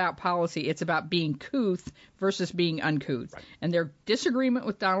not about policy. It's about being couth versus being uncouth. Right. And their disagreement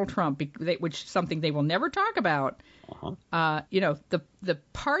with Donald Trump, which is something they will never talk about. The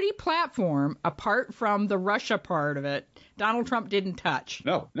party platform, apart from the Russia part of it, Donald Trump didn't touch.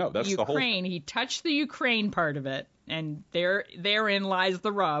 No, that's Ukraine, the whole. He touched the Ukraine part of it, and therein lies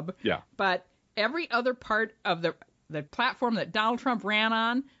the rub. Yeah. But every other part of the platform that Donald Trump ran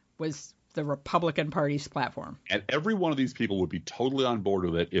on was the Republican Party's platform. And every one of these people would be totally on board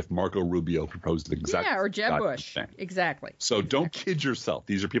with it if Marco Rubio proposed the exact or Jeb Bush. Thing. Exactly. So don't kid yourself.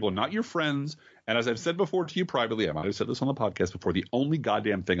 These are people not your friends. And as I've said before to you privately, I might have said this on the podcast before, the only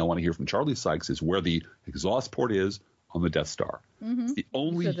goddamn thing I want to hear from Charlie Sykes is where the exhaust port is on the Death Star. Mm-hmm. It's the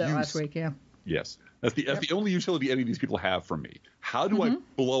only you said that last week, yeah. Yes. That's the only utility any of these people have from me. How do I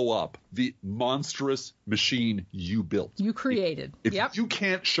blow up the monstrous machine you built? You created. If you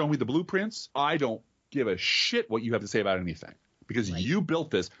can't show me the blueprints, I don't give a shit what you have to say about anything. Because you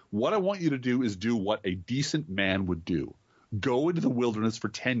built this. What I want you to do is do what a decent man would do. Go into the wilderness for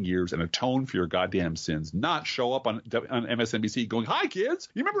 10 years and atone for your goddamn sins, not show up on MSNBC going, "Hi, kids.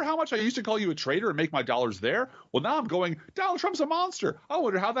 You remember how much I used to call you a traitor and make my dollars there? Well, now I'm going, Donald Trump's a monster. I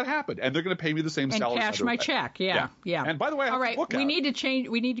wonder how that happened." And they're going to pay me the same salary. And cash my check. Yeah. And by the way, I have to look we need to change.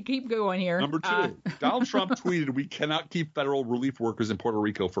 We need to keep going here. Number 2, Donald Trump tweeted, "We cannot keep federal relief workers in Puerto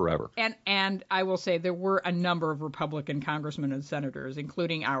Rico forever." And I will say there were a number of Republican congressmen and senators,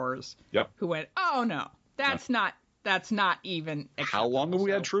 including ours, who went, "Oh, no, that's not even acceptable." How long have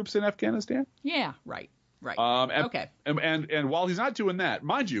we had troops in Afghanistan? Yeah, right. Okay. And while he's not doing that,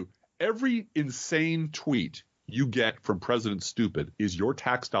 mind you, every insane tweet you get from President Stupid is your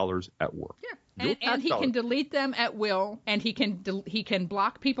tax dollars at work. Yeah. And he can delete them at will, and he can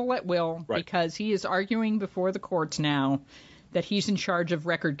block people at will because he is arguing before the courts now that he's in charge of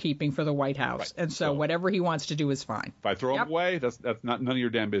record keeping for the White House. And so whatever he wants to do is fine. If I throw him away, that's not none of your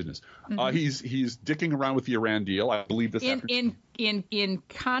damn business. He's dicking around with the Iran deal. I believe this in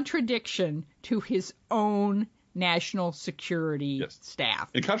contradiction to his own national security staff.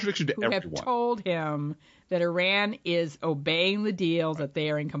 In contradiction to everyone. Who have told him that Iran is obeying the deal, that they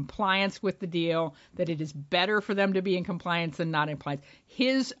are in compliance with the deal, that it is better for them to be in compliance than not in compliance.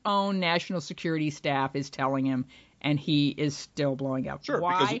 His own national security staff is telling him, and he is still blowing up. Sure.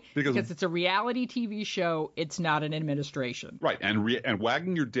 Why? Because it's a reality TV show. It's not an administration. Right. And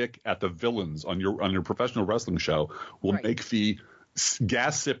wagging your dick at the villains on your professional wrestling show will make the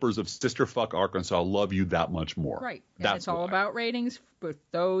gas sippers of Sister Fuck Arkansas love you that much more. Right. And it's all about ratings with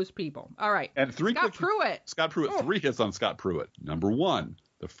those people. All right. And Scott Pruitt. 3 hits on Scott Pruitt. Number 1,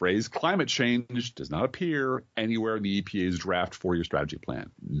 the phrase climate change does not appear anywhere in the EPA's draft 4-year strategy plan.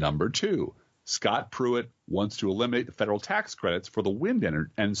 Number 2, Scott Pruitt wants to eliminate the federal tax credits for the wind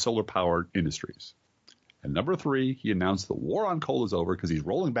and solar power industries. And number 3, he announced the war on coal is over because he's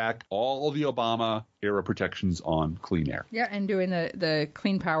rolling back all the Obama-era protections on clean air. Yeah, and doing the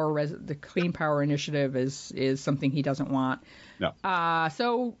clean power initiative is something he doesn't want. No.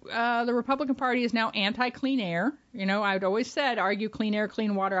 So the Republican Party is now anti-clean air. I'd always said argue clean air,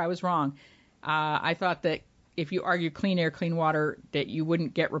 clean water. I was wrong. I thought that if you argue clean air, clean water, that you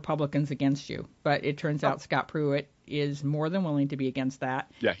wouldn't get Republicans against you. But it turns out Scott Pruitt is more than willing to be against that.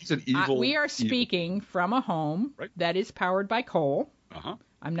 Yeah, he's an evil. We are speaking from a home that is powered by coal.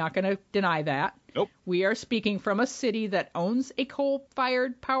 I'm not going to deny that. Nope. We are speaking from a city that owns a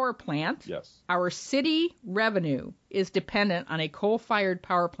coal-fired power plant. Yes. Our city revenue is dependent on a coal-fired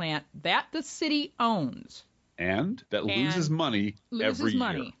power plant that the city owns. And that loses money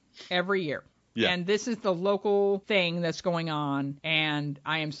every year. Yeah. And this is the local thing that's going on. And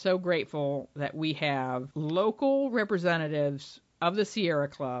I am so grateful that we have local representatives of the Sierra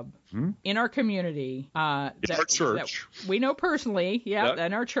Club in our community. Our church. That we know personally,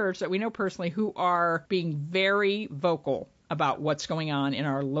 and our church that we know personally, who are being very vocal about what's going on in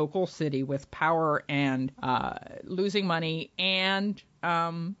our local city with power and losing money and,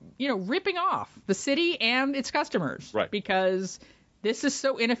 ripping off the city and its customers. Right. Because this is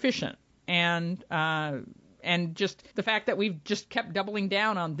so inefficient. And just the fact that we've just kept doubling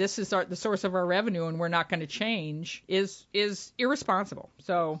down on this is the source of our revenue and we're not going to change is irresponsible.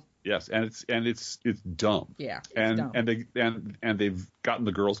 So yes, and it's dumb. Yeah, dumb. And they've gotten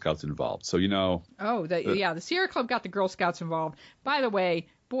the Girl Scouts involved. So the Sierra Club got the Girl Scouts involved. By the way,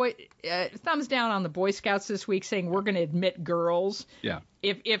 thumbs down on the Boy Scouts this week saying we're going to admit girls. Yeah.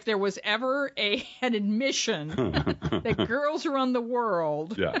 If there was ever an admission that girls run the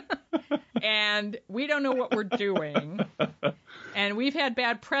world, and we don't know what we're doing. And we've had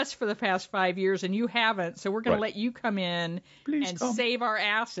bad press for the past 5 years, and you haven't. So we're going to let you come in save our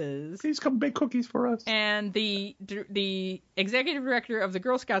asses. Please come bake cookies for us. And the executive director of the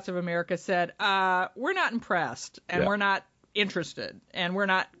Girl Scouts of America said, we're not impressed, and we're not interested, and we're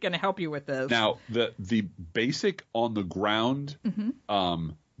not going to help you with this. Now, the basic on the ground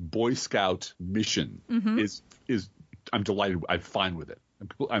Boy Scout mission is I'm delighted. I'm fine with it.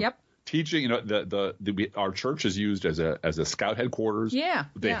 I'm teaching. You know, our church is used as a scout headquarters. Yeah,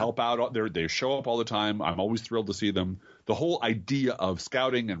 they help out. They show up all the time. I'm always thrilled to see them. The whole idea of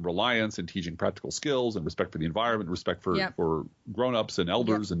scouting and reliance and teaching practical skills and respect for the environment, respect for grown-ups and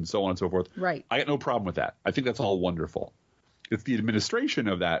elders and so on and so forth. Right. I got no problem with that. I think that's all wonderful. It's the administration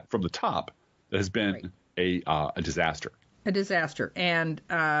of that from the top that has been a disaster. A disaster. And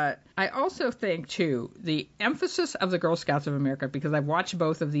I also think, too, the emphasis of the Girl Scouts of America, because I've watched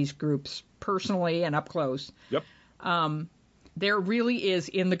both of these groups personally and up close. Yep. There really is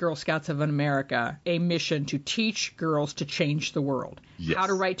in the Girl Scouts of America a mission to teach girls to change the world. Yes. How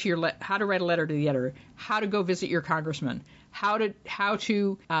to write a letter to the editor, how to go visit your congressman, how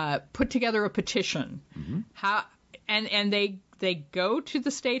to put together a petition, and they go to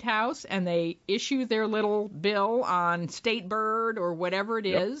the State House and they issue their little bill on state bird or whatever it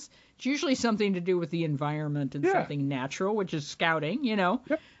is. It's usually something to do with the environment and something natural, which is scouting, you know,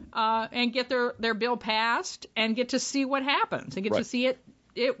 and get their bill passed and get to see what happens and get to see it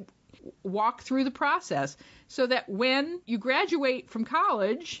walk through the process so that when you graduate from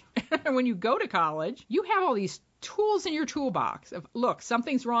college, when you go to college, you have all these tools in your toolbox of, look,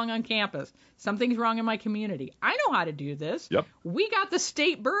 something's wrong on campus. Something's wrong in my community. I know how to do this. Yep. We got the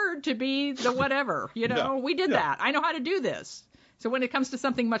state bird to be the whatever, you know, we did that. I know how to do this. So when it comes to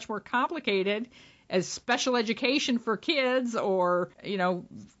something much more complicated as special education for kids or, you know,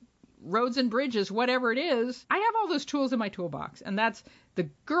 roads and bridges, whatever it is, I have all those tools in my toolbox. And that's the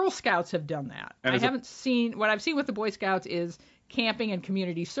Girl Scouts have done that. What I've seen with the Boy Scouts is camping and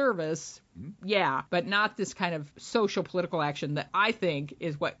community service, but not this kind of social political action that I think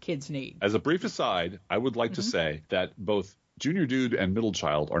is what kids need. As a brief aside, I would like to say that both Junior Dude and Middle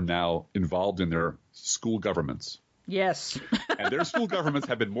Child are now involved in their school governments. Yes. And their school governments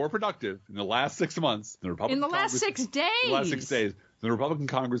have been more productive in the last 6 months than the Republican Congress. In the last 6 days. The Republican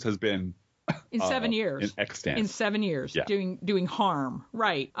Congress has been in 7 years. In extant. In 7 years. Yeah. Doing harm.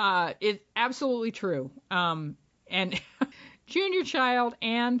 Right. It's absolutely true. And Junior Child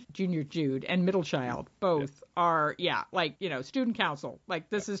and Junior Jude and Middle Child both are, like, you know, student council. Like,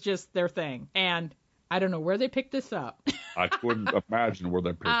 this is just their thing. And I don't know where they picked this up. I couldn't imagine where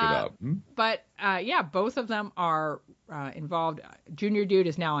they picked it up. But, both of them are involved. Junior Dude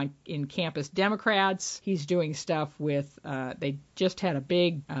is now in Campus Democrats. He's doing stuff with, they just had a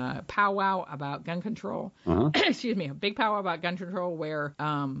big powwow about gun control. Excuse me, a big powwow about gun control where,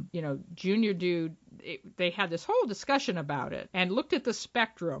 Junior Dude, they had this whole discussion about it and looked at the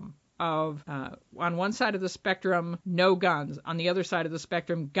spectrum of on one side of the spectrum, no guns. On the other side of the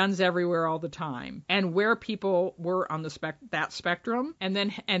spectrum, guns everywhere all the time. And where people were on that spectrum. And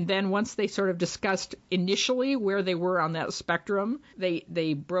then once they sort of discussed initially where they were on that spectrum,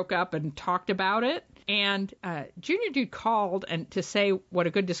 they broke up and talked about it. And Junior Dude called and to say what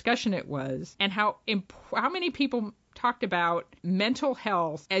a good discussion it was and how many people talked about mental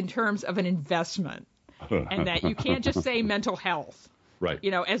health in terms of an investment and that you can't just say mental health. Right.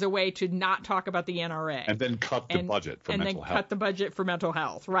 You know, as a way to not talk about the NRA. And then cut the budget for mental health. And then cut the budget for mental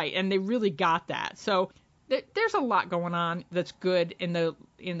health. Right. And they really got that. So there's a lot going on that's good in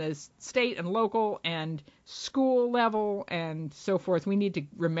the state and local and school level and so forth. We need to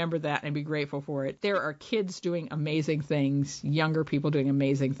remember that and be grateful for it. There are kids doing amazing things, younger people doing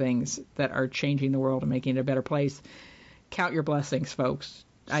amazing things that are changing the world and making it a better place. Count your blessings, folks.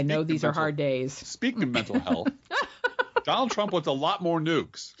 I know these are hard days. Speaking of mental health, Donald Trump wants a lot more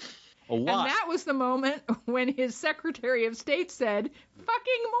nukes. A lot. And that was the moment when his Secretary of State said,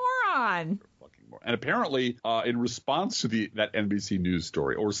 fucking moron. And apparently, in response to that NBC News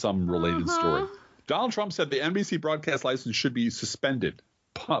story or some related story, Donald Trump said the NBC broadcast license should be suspended,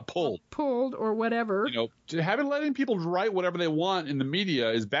 pulled or whatever. You know, letting people write whatever they want in the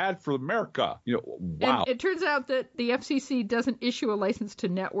media is bad for America. You know, wow. And it turns out that the FCC doesn't issue a license to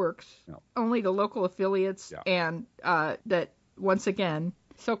networks, only to local affiliates, and that once again,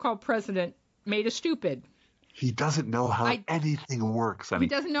 so-called president made a stupid. He doesn't know how anything works. He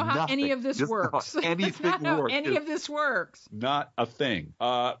doesn't know how any of this works. Anything works. Any of this works. Not a thing.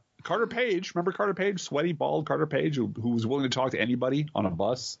 Carter Page, remember Carter Page, sweaty, bald Carter Page, who was willing to talk to anybody on a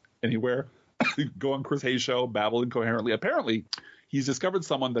bus, anywhere, go on Chris Hayes' show, babble incoherently. Apparently, he's discovered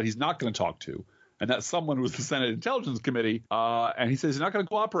someone that he's not going to talk to. And that someone was the Senate Intelligence Committee. And he says he's not going to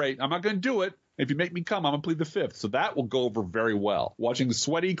cooperate. I'm not going to do it. If you make me come, I'm going to plead the fifth. So that will go over very well. Watching the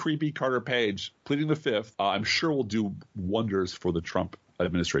sweaty, creepy Carter Page pleading the fifth, I'm sure will do wonders for the Trump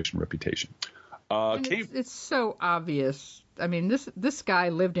administration reputation. It's so obvious. I mean, this guy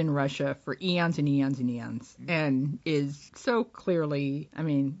lived in Russia for eons and eons and eons, and is so clearly. I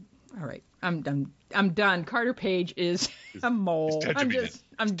mean, all right, I'm done. Carter Page is a mole.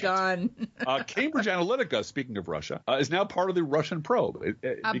 I'm done. Cambridge Analytica, speaking of Russia, is now part of the Russian probe.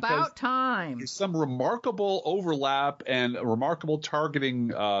 About time. There's some remarkable overlap and remarkable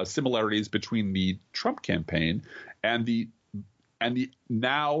targeting similarities between the Trump campaign and the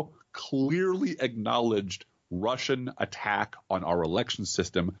now clearly acknowledged Russian attack on our election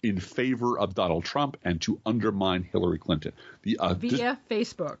system in favor of Donald Trump and to undermine Hillary Clinton. Via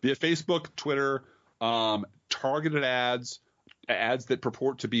Facebook, Twitter, targeted ads that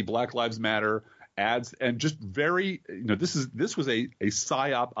purport to be Black Lives Matter ads, and just very, this was a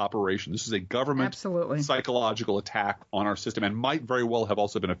PSYOP operation. This was a government psychological attack on our system, and might very well have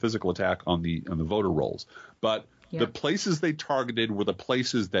also been a physical attack on the voter rolls. But the places they targeted were the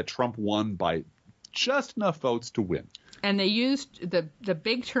places that Trump won by just enough votes to win. And they used the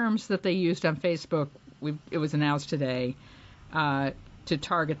big terms that they used on Facebook. It was announced today to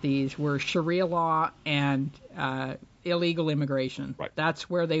target these were Sharia law and illegal immigration. Right. That's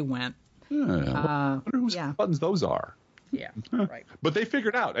where they went. I wonder whose buttons those are. Yeah, right. But they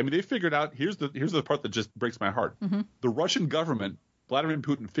figured out. I mean, they figured out. Here's the part that just breaks my heart. Mm-hmm. The Russian government, Vladimir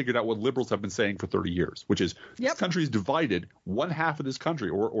Putin, figured out what liberals have been saying for 30 years, which is this country is divided. One half of this country,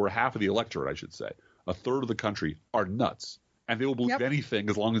 or half of the electorate, I should say, a third of the country are nuts, and they will believe anything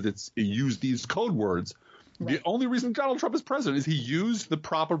as long as it used these code words. Right. The only reason Donald Trump is president is he used the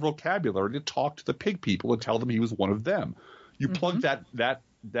proper vocabulary to talk to the pig people and tell them he was one of them. You plug that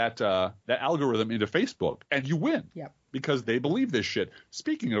algorithm into Facebook and you win. Yep. Because they believe this shit.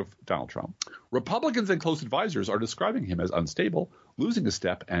 Speaking of Donald Trump, Republicans and close advisors are describing him as unstable, losing a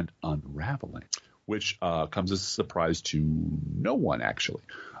step, and unraveling, which comes as a surprise to no one, actually.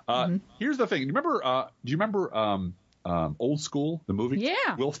 Here's the thing. Do you remember Old School, the movie?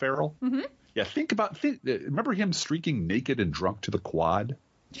 Yeah. Will Ferrell? Mm-hmm. Yeah, remember him streaking naked and drunk to the quad?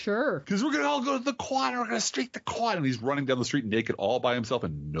 Sure. Because we're going to all go to the quad and we're going to streak the quad. And he's running down the street naked all by himself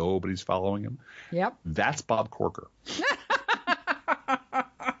and nobody's following him. Yep. That's Bob Corker.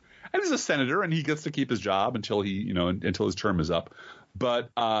 And he's a senator and he gets to keep his job until until his term is up. But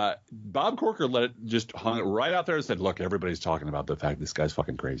Bob Corker hung it right out there and said, look, everybody's talking about the fact this guy's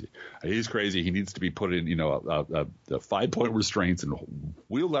fucking crazy. He's crazy. He needs to be put in, a 5-point restraints and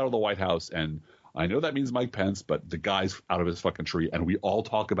wheeled out of the White House. And I know that means Mike Pence, but the guy's out of his fucking tree, and we all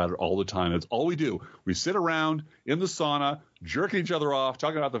talk about it all the time. That's all we do. We sit around in the sauna, jerking each other off,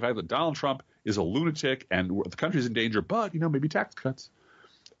 talking about the fact that Donald Trump is a lunatic and the country's in danger, but, maybe tax cuts.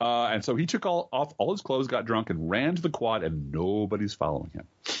 And so he took off all his clothes, got drunk, and ran to the quad, and nobody's following him.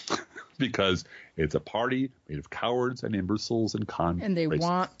 Because it's a party made of cowards and imbeciles and con. And they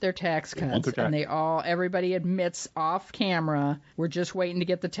want their tax cuts. And everybody admits off camera, we're just waiting to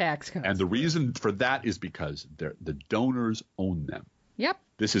get the tax cuts. And the reason for that is because the donors own them. Yep.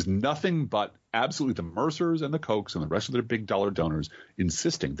 This is nothing but absolutely the Mercers and the Kochs and the rest of their big dollar donors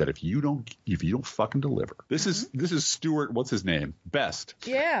insisting that if you don't fucking deliver. This is Stuart, what's his name? Best.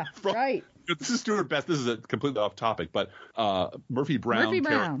 Yeah, right. This is Stuart Best. This is a completely off topic, but Murphy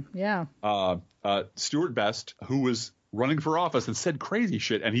Brown. Yeah. Stuart Best, who was running for office and said crazy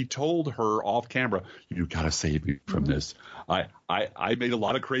shit, and he told her off camera, "You got to save me from this. I made a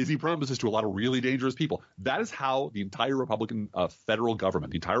lot of crazy promises to a lot of really dangerous people." That is how the entire Republican federal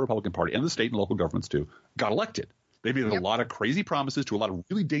government, the entire Republican Party, and the state and local governments too, got elected. They made a lot of crazy promises to a lot of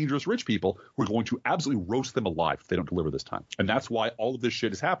really dangerous rich people who are going to absolutely roast them alive if they don't deliver this time. And that's why all of this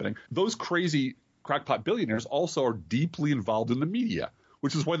shit is happening. Those crazy crackpot billionaires also are deeply involved in the media,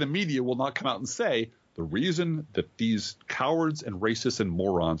 which is why the media will not come out and say the reason that these cowards and racists and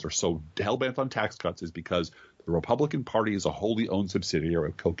morons are so hell-bent on tax cuts is because the Republican Party is a wholly owned subsidiary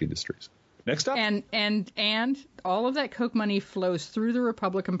of Koch Industries. Next up. And all of that Koch money flows through the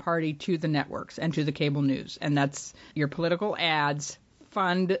Republican Party to the networks and to the cable news. And that's your political ads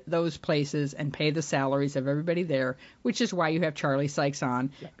fund those places and pay the salaries of everybody there, which is why you have Charlie Sykes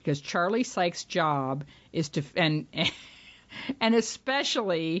on, because Charlie Sykes' job is to and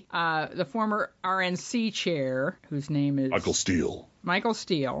especially the former RNC chair, whose name is Michael Steele.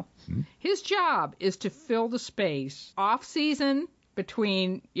 Mm-hmm. His job is to fill the space off season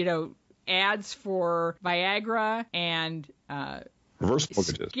between, ads for Viagra and reverse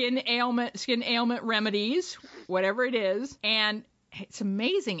mortgages, skin ailment remedies, whatever it is, and it's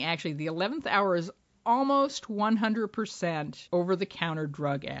amazing, actually. The 11th hour is almost 100% over-the-counter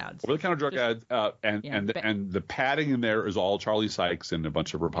drug ads. Over-the-counter drug ads, and the padding in there is all Charlie Sykes and a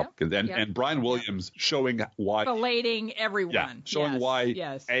bunch of Republicans, and Brian Williams showing why, filleting everyone, showing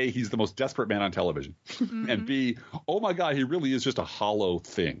why A, he's the most desperate man on television, and B, oh my God, he really is just a hollow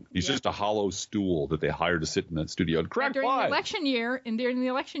thing. He's just a hollow stool that they hired to sit in the studio and crack during the election year.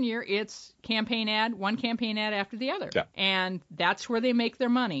 It's one campaign ad after the other, and that's where they make their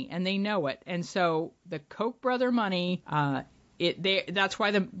money, and they know it, and so. The Koch brother money, that's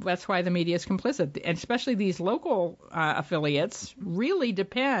why the media is complicit, and especially these local affiliates really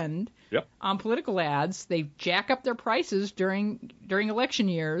depend on political ads. They jack up their prices during election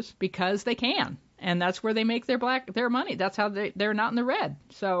years because they can, and that's where they make their money. That's how they're not in the red.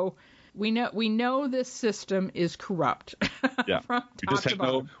 So. We know this system is corrupt. From top to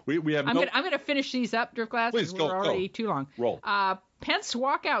bottom. I'm going to finish these up, Driftglass, because we're already too long. Roll. Pence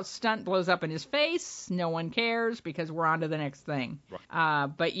walkout stunt blows up in his face. No one cares because we're on to the next thing. Right.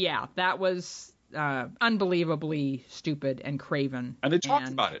 But yeah, that was unbelievably stupid and craven. And they talked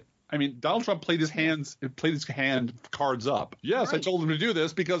about it. I mean, Donald Trump played his hand cards up. Yes, right. I told him to do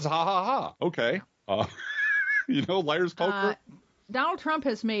this because ha ha ha. Okay. Liar's poker. Donald Trump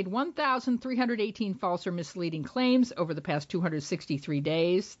has made 1,318 false or misleading claims over the past 263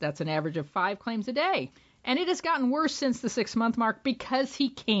 days. That's an average of 5 claims a day. And it has gotten worse since the 6-month mark because he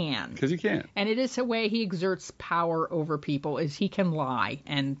can. And it is a way he exerts power over people, is he can lie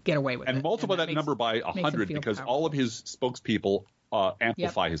and get away with it. And multiply that number by 100 because powerful. All of his spokespeople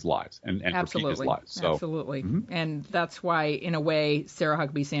amplify his lies and repeat his lies. So. Absolutely. Mm-hmm. And that's why, in a way, Sarah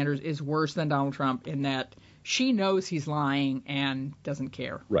Huckabee Sanders is worse than Donald Trump in that she knows he's lying and doesn't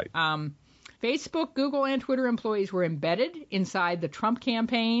care. Right. Facebook, Google, and Twitter employees were embedded inside the Trump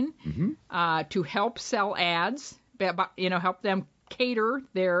campaign to help sell ads, help them cater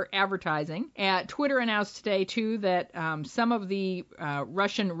their advertising. Twitter announced today, too, that some of the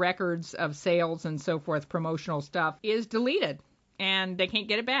Russian records of sales and so forth, promotional stuff, is deleted, and they can't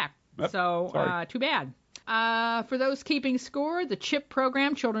get it back. So too bad. For those keeping score, the CHIP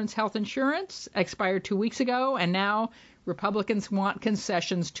program, Children's Health Insurance, expired 2 weeks ago, and now Republicans want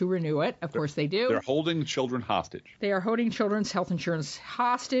concessions to renew it. Of course they do. They're holding children hostage. They are holding children's health insurance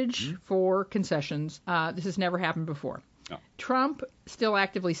hostage for concessions. This has never happened before. No. Trump still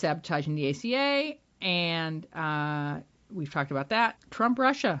actively sabotaging the ACA, and we've talked about that. Trump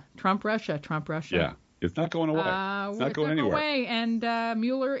Russia. Yeah. It's not going away. It's not going anywhere. And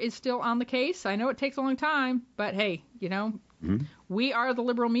Mueller is still on the case. I know it takes a long time, but hey, we are the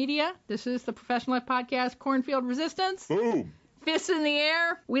liberal media. This is the Professional Life Podcast, Cornfield Resistance. Boom. Fists in the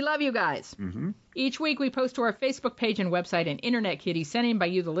air. We love you guys. Mm-hmm. Each week we post to our Facebook page and website an Internet Kitty sent in by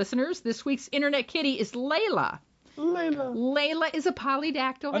you, the listeners. This week's Internet Kitty is Layla. Layla is a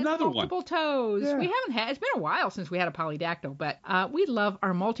polydactyl. Another has multiple toes. Yeah. It's been a while since we had a polydactyl, but we love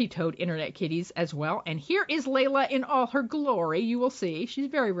our multi-toed Internet kitties as well. And here is Layla in all her glory. You will see. She's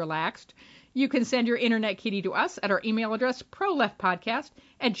very relaxed. You can send your Internet Kitty to us at our email address,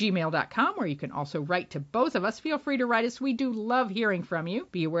 proleftpodcast@gmail.com, where you can also write to both of us. Feel free to write us. We do love hearing from you.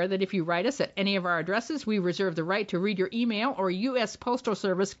 Be aware that if you write us at any of our addresses, we reserve the right to read your email or U.S. Postal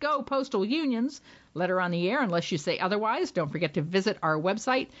Service. Go Postal Unions. Letter on the air unless you say otherwise. Don't forget to visit our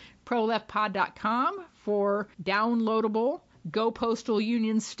website, proleftpod.com, for downloadable Go Postal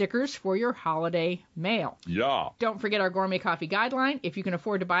Union stickers for your holiday mail. Yeah. Don't forget our gourmet coffee guideline. If you can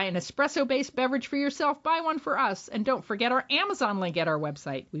afford to buy an espresso-based beverage for yourself, buy one for us. And don't forget our Amazon link at our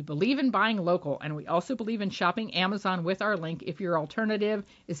website. We believe in buying local, and we also believe in shopping Amazon with our link if your alternative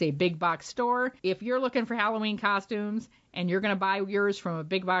is a big box store. If you're looking for Halloween costumes and you're going to buy yours from a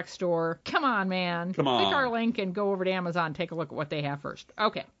big box store, come on, man. Come on. Click our link and go over to Amazon and take a look at what they have first.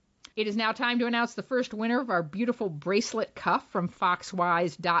 Okay. It is now time to announce the first winner of our beautiful bracelet cuff from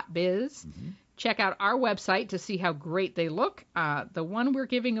foxwise.biz. Mm-hmm. Check out our website to see how great they look. The one we're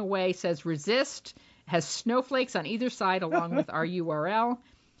giving away says resist, has snowflakes on either side along with our URL.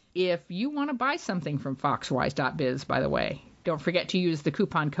 If you want to buy something from foxwise.biz, by the way, don't forget to use the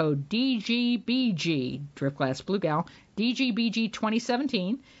coupon code DGBG, Driftglass Blue Gal, DGBG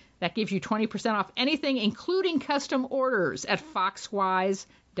 2017. That gives you 20% off anything, including custom orders at foxwise.biz,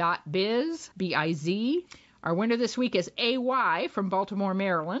 B-I-Z. Our winner this week is AY from Baltimore,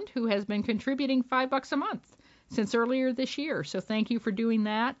 Maryland, who has been contributing $5 a month since earlier this year. So thank you for doing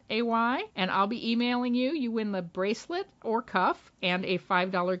that, AY. And I'll be emailing you. You win the bracelet or cuff and a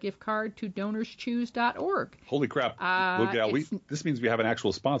 $5 gift card to donorschoose.org. Holy crap. This means we have an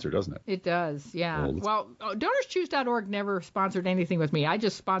actual sponsor, doesn't it? It does, yeah. Well, donorschoose.org never sponsored anything with me. I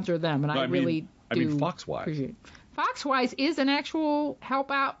just sponsor them, and I mean Foxwise. Foxwise is an actual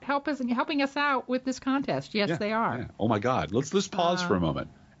helping us out with this contest. Yes, they are. Yeah. Oh my God. Let's pause for a moment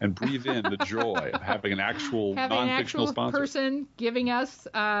and breathe in the joy of having an actual non-fictional sponsor. Person giving us,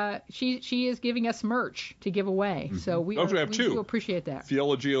 she is giving us merch to give away. Mm-hmm. So we do appreciate that.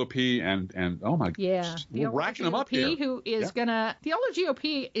 Theola GOP and oh my, yeah, we're racking them up here. Who is gonna? Theola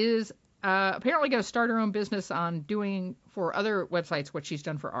GOP is apparently going to start her own business on doing for other websites what she's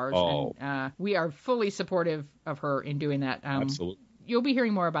done for ours. Oh. And we are fully supportive of her in doing that. Absolutely. You'll be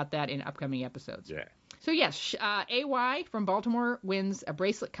hearing more about that in upcoming episodes. Yeah. So yes, AY from Baltimore wins a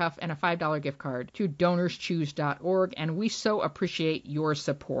bracelet cuff and a $5 gift card to DonorsChoose.org, and we so appreciate your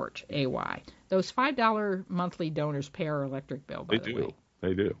support, AY. Those $5 monthly donors pay our electric bill, by the way.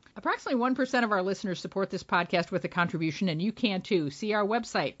 They do. Approximately 1% of our listeners support this podcast with a contribution, and you can too. See our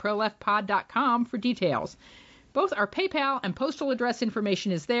website, proleftpod.com, for details. Both our PayPal and postal address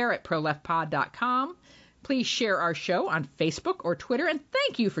information is there at proleftpod.com. Please share our show on Facebook or Twitter, and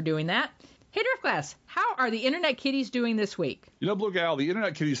thank you for doing that. Hey, Driftglass, how are the Internet Kitties doing this week? Blue Gal, the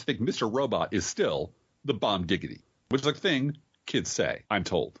Internet Kitties think Mr. Robot is still the bomb diggity, which is a thing kids say, I'm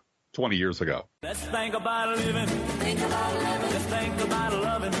told, 20 years ago. Let's think about living. Think about living. Let's think about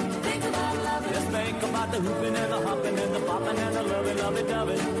loving. Think about loving. Let's think about the hooping and the hopping and the popping and the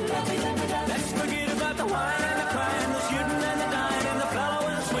lovey-dovey. Let's forget about the wine and the crying, the shooting and the dying, and the fellow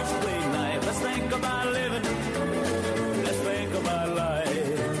with the switchblade knife. Let's think about living. Let's think about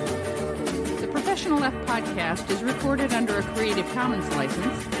life. The Professional Left podcast is recorded under a Creative Commons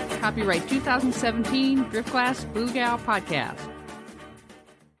license. Copyright 2017 Driftglass Blue Gal Podcast.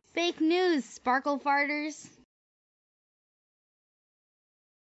 Fake news, sparkle farters.